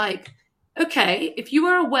 it's like, okay, if you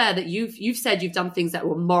were aware that you've said you've done things that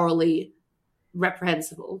were morally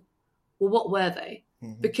reprehensible, well, what were they?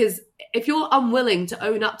 Because if you're unwilling to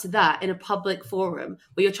own up to that in a public forum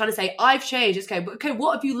where you're trying to say, I've changed, it's okay, but okay,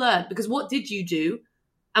 what have you learned? Because what did you do?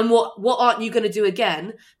 And what aren't you going to do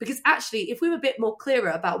again? Because actually, if we were a bit more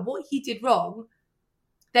clearer about what he did wrong,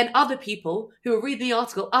 then other people who are reading the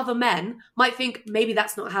article, other men, might think, maybe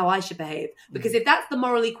that's not how I should behave. Because if that's the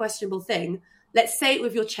morally questionable thing, let's say it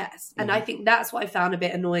with your chest. And I think that's what I found a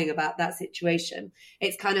bit annoying about that situation.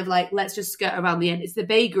 It's kind of like, let's just skirt around the end. It's the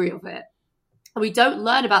vagary of it. And we don't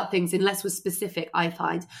learn about things unless we're specific, I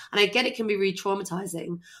find. And I get it can be really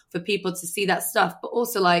traumatizing for people to see that stuff, but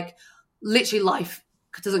also, like, literally life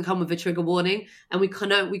doesn't come with a trigger warning, and you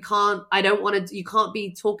can't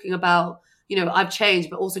be talking about, you know, I've changed,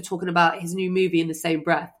 but also talking about his new movie in the same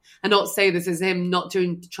breath, and not say this is him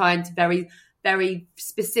trying to very, very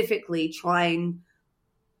specifically try and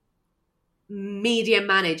media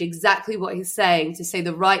manage exactly what he's saying to say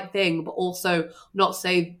the right thing, but also not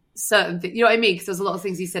say certain things. You know what I mean? Because there's a lot of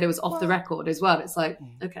things he said it was off the record as well. It's like,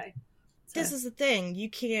 okay. So. This is the thing. You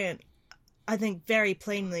can't, I think very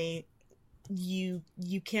plainly, you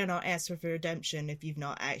cannot ask for redemption if you've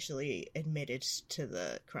not actually admitted to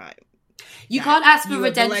the crime. You can't ask for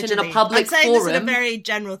redemption in a public forum. I'm saying this is a very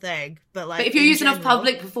general thing, but like, but if you're using a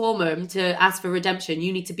public forum to ask for redemption,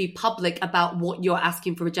 you need to be public about what you're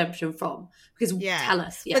asking for redemption from. Because tell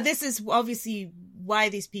us. Yeah. But this is obviously why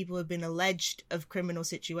these people have been alleged of criminal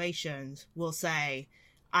situations. Will say,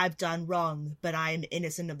 I've done wrong, but I'm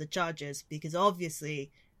innocent of the charges. Because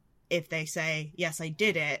obviously, if they say, yes, I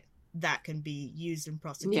did it, that can be used in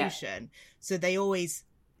prosecution. Yeah. So they always...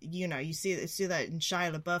 You know, you see that in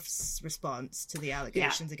Shia LaBeouf's response to the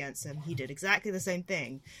allegations against him. He did exactly the same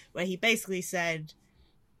thing, where he basically said,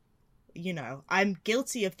 you know, I'm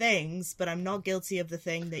guilty of things, but I'm not guilty of the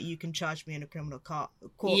thing that you can charge me in a criminal court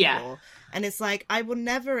for. And it's like, I will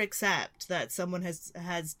never accept that someone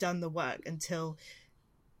has done the work until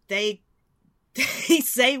they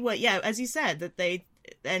say what, as you said, that they,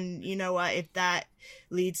 and you know what, if that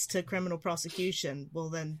leads to criminal prosecution, well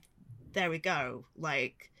then, there we go.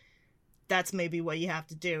 Like, that's maybe what you have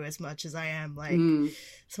to do. As much as I am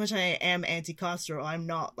as much as I am anti-Castro, I'm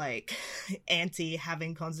not like anti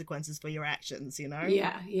having consequences for your actions, you know?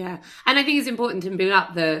 Yeah. And I think it's important to bring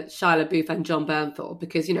up the Shia LaBeouf and John Bernthal,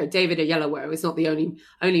 because, you know, David Oyelowo is not the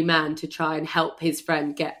only man to try and help his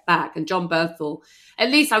friend get back. And John Bernthal,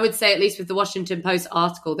 at least with the Washington Post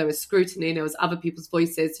article, there was scrutiny, there was other people's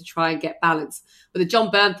voices to try and get balance. With the John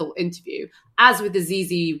Bernthal interview, as with the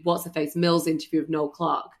ZZ What's-Her-Face Mills interview of Noel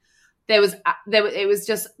Clarke, there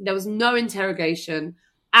was no interrogation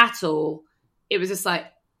at all. It was just like,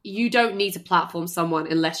 you don't need to platform someone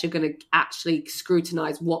unless you're going to actually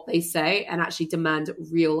scrutinize what they say and actually demand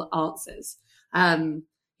real answers.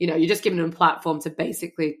 You know, you're just giving them a platform to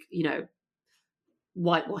basically, you know,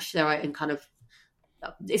 whitewash their right and kind of,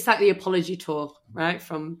 it's like the apology tour, right,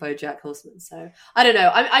 from BoJack Horseman. So I don't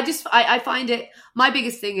know. I find it, my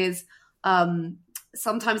biggest thing is,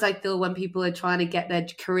 sometimes I feel when people are trying to get their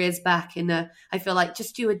careers back I feel like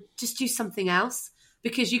just do something else,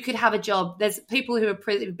 because you could have a job. There's people who have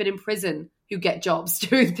been in prison who get jobs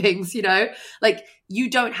doing things, you know, like you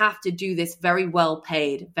don't have to do this very well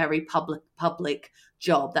paid, very public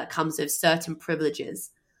job that comes with certain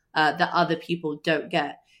privileges that other people don't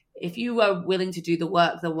get. If you are willing to do the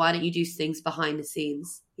work, then why don't you do things behind the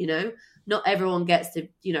scenes? You know, not everyone gets to,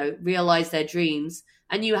 you know, realize their dreams.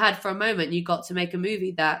 And you had, for a moment, you got to make a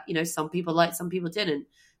movie that, you know, some people liked, some people didn't.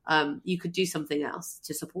 You could do something else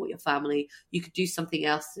to support your family. You could do something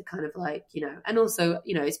else to kind of like, you know, and also,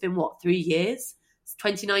 you know, it's been 3 years? It's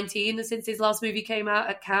 2019 since his last movie came out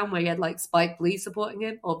at Cannes, where he had like Spike Lee supporting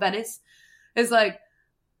him, or Venice. It's like,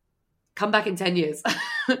 come back in 10 years.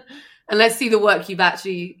 And let's see the work you've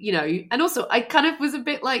actually, you know. And also, I kind of was a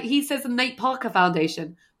bit like, he says the Nate Parker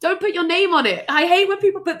Foundation. Don't put your name on it. I hate when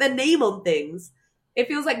people put their name on things. It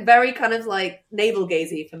feels like very kind of like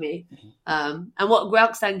navel-gazy for me. And what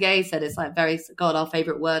Roxanne Gay said is like our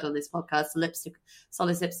favorite word on this podcast,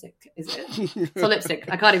 solipsistic, is it? Solipsistic.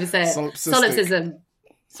 I can't even say it.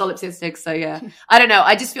 Solipsism. So yeah. I don't know.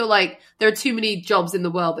 I just feel like there are too many jobs in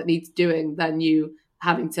the world that needs doing than you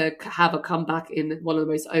having to have a comeback in one of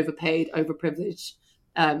the most overpaid, overprivileged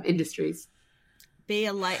industries. Be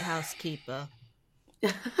a lighthouse keeper.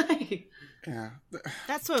 Yeah,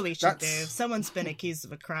 that's what we should do. If someone's been accused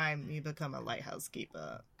of a crime, you become a lighthouse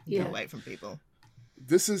keeper. Get away from people.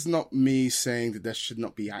 This is not me saying that there should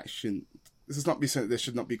not be action. This is not me saying that there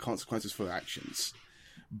should not be consequences for actions.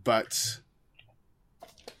 But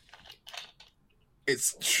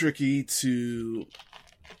it's tricky to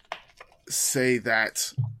say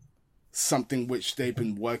that something which they've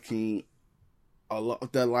been working a lot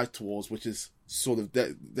of their life towards, which is sort of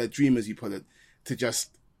their dream, as you put it, to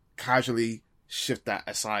just casually shift that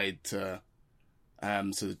aside to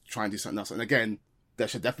try and do something else. And again, there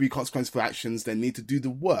should definitely be consequences for actions. They need to do the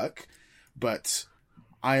work, but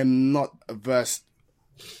I am not averse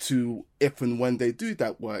to, if and when they do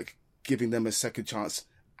that work, giving them a second chance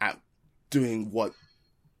at doing what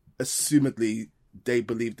assumedly they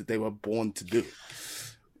believe that they were born to do.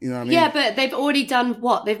 You know what I mean? Yeah, but they've already done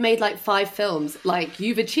what? They've made like 5 films. Like,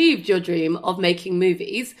 you've achieved your dream of making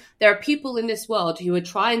movies. There are people in this world who are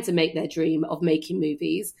trying to make their dream of making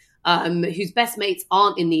movies, whose best mates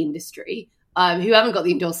aren't in the industry, who haven't got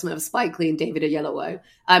the endorsement of Spike Lee and David Oyelowo,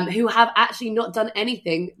 who have actually not done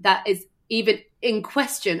anything that is even in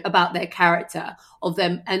question about their character of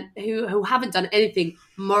them, and who haven't done anything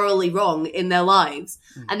morally wrong in their lives,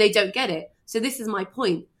 and they don't get it. So this is my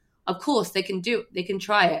point. of course they can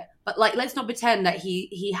try it. But like, let's not pretend that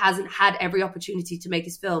he hasn't had every opportunity to make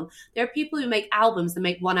his film. There are people who make albums that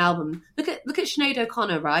make one album. Look at Sinead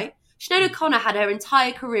O'Connor, right? Sinead O'Connor had her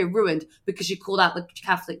entire career ruined because she called out the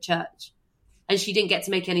Catholic Church, and she didn't get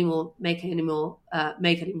to make any more music,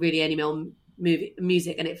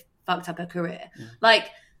 and it fucked up her career. Yeah.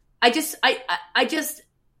 Like,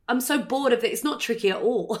 I'm so bored of it. It's not tricky at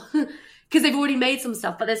all. Because they've already made some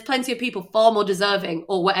stuff, but there's plenty of people far more deserving,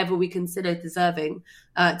 or whatever we consider deserving,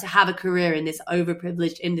 to have a career in this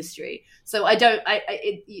overprivileged industry. So I do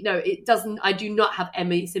not have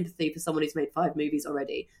any sympathy for someone who's made 5 movies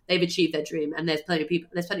already. They've achieved their dream, and there's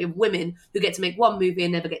plenty of women who get to make one movie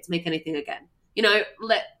and never get to make anything again.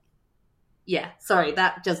 Sorry,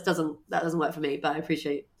 that doesn't work for me, but I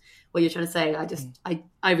appreciate what you're trying to say.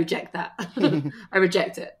 I reject that. I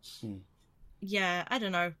reject it. Yeah, I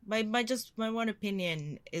don't know. My one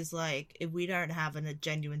opinion is, like, if we don't have a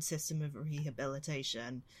genuine system of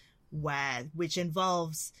rehabilitation which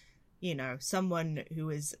involves, someone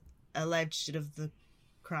who is alleged of the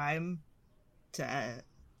crime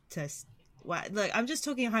look, I'm just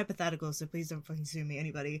talking hypothetical, so please don't fucking sue me,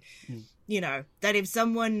 anybody. That if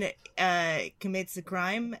someone commits a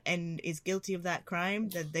crime and is guilty of that crime,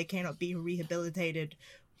 that they cannot be rehabilitated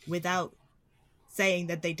without saying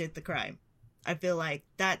that they did the crime. I feel like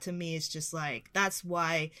that, to me, is just like, that's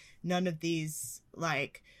why none of these,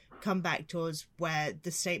 like, come back towards where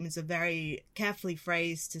the statements are very carefully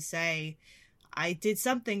phrased to say, I did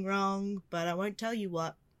something wrong, but I won't tell you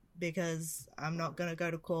what, because I'm not going to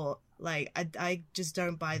go to court. Like, I just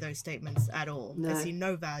don't buy those statements at all. No. I see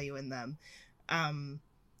no value in them. And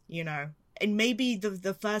maybe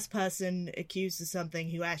the first person accused of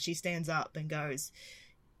something who actually stands up and goes,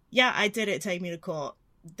 yeah, I did it, take me to court.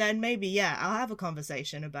 Then maybe, I'll have a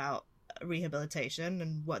conversation about rehabilitation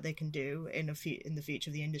and what they can do in the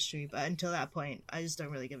future of the industry. But until that point, I just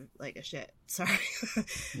don't really give, like, a shit. Sorry.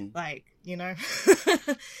 Like, Yeah.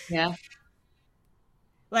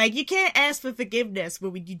 Like, you can't ask for forgiveness what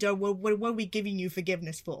are we giving you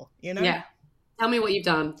forgiveness for, Yeah. Tell me what you've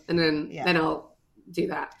done, and then I'll do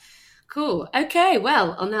that. Cool. Okay,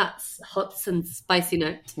 well, on that hot and spicy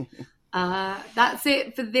note, that's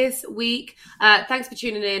it for this week. Thanks for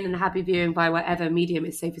tuning in, and happy viewing by whatever medium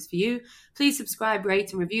is safest for you. Please subscribe,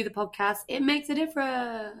 rate, and review the podcast. It makes a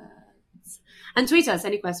difference. And tweet us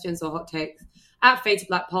any questions or hot takes at Fade to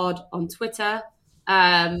Black Pod on Twitter.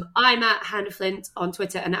 I'm at Hannah Flint on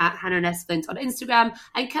Twitter and at Hannah S. Flint on Instagram.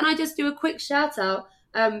 And can I just do a quick shout out,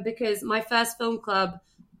 because my first film club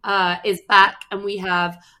is back, and we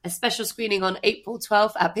have a special screening on April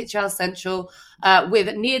 12th at Picture House Central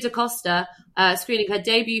with Nia DaCosta screening her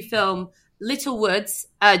debut film Little Woods,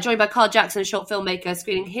 joined by Carl Jackson, a short filmmaker,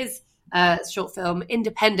 screening his short film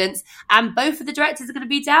Independence, and both of the directors are going to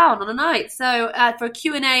be down on a night. So for a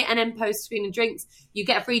Q&A and then post-screening drinks, you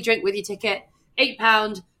get a free drink with your ticket,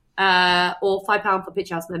 £8 or £5 for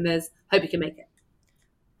Picture House members. Hope you can make it.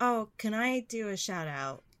 Oh, can I do a shout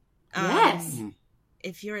out? Yes.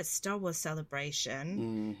 If you're at Star Wars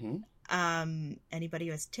Celebration, anybody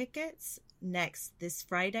who has tickets, this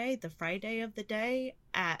Friday, the Friday of the day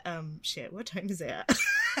at what time is it?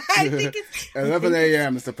 I think it's 11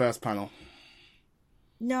 a.m. is the first panel.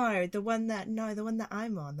 No, the one that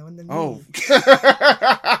I'm on, the one that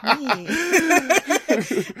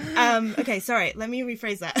me. Okay, sorry, let me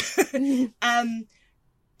rephrase that.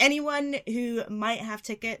 Anyone who might have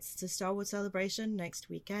tickets to Star Wars Celebration next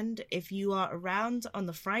weekend, if you are around on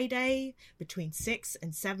the Friday between 6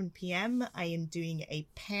 and 7 p.m, I am doing a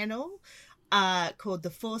panel called The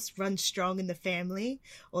Force Runs Strong in the Family,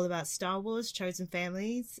 all about Star Wars, chosen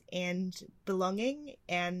families, and belonging.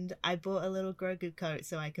 And I bought a little Grogu coat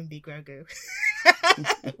so I can be Grogu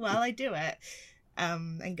while I do it,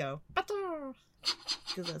 and go, because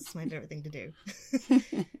that's my favorite thing to do.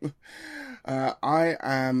 I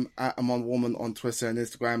am at Amon Woman on Twitter and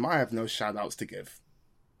Instagram. I have no shout outs to give.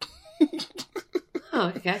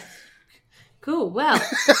 Oh, okay. Cool. Well,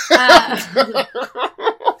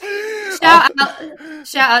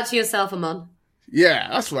 shout out to yourself, Amon. Yeah,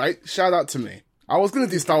 that's right. Shout out to me. I was going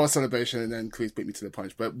to do Star Wars Celebration and then Chris beat me to the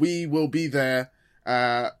punch, but we will be there,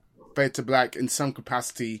 Fade to Black, in some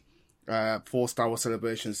capacity for Star Wars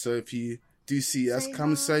Celebration. So if you do see us,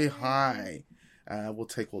 come say hi. We'll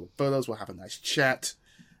take all the photos. We'll have a nice chat.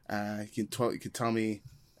 You can tell me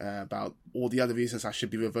about all the other reasons I should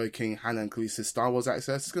be revoking Hannah and Clarice's Star Wars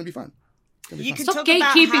access. It's going to be fun. Stop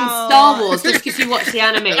gatekeeping Star Wars just because you watch the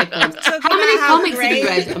animated films. How many comics have you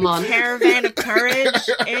read, Amon? Caravan of Courage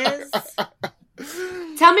is.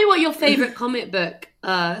 Tell me what your favourite comic book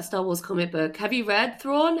Star Wars comic book. Have you read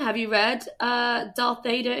Thrawn? Have you read Darth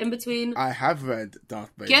Vader in between? I have read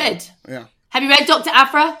Darth Vader. Good. Yeah. Have you read Dr.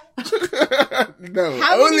 Afra? No,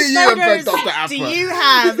 How only many you have read photos Dr. Afra. do you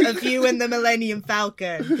have of you and the Millennium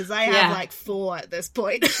Falcon? Because I have like 4 at this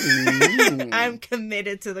point. I'm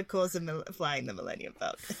committed to the cause of flying the Millennium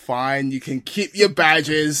Falcon. Fine, you can keep your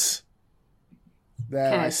badges. There,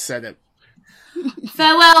 Okay. I said it.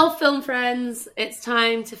 Farewell, film friends. It's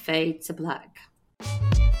time to fade to black.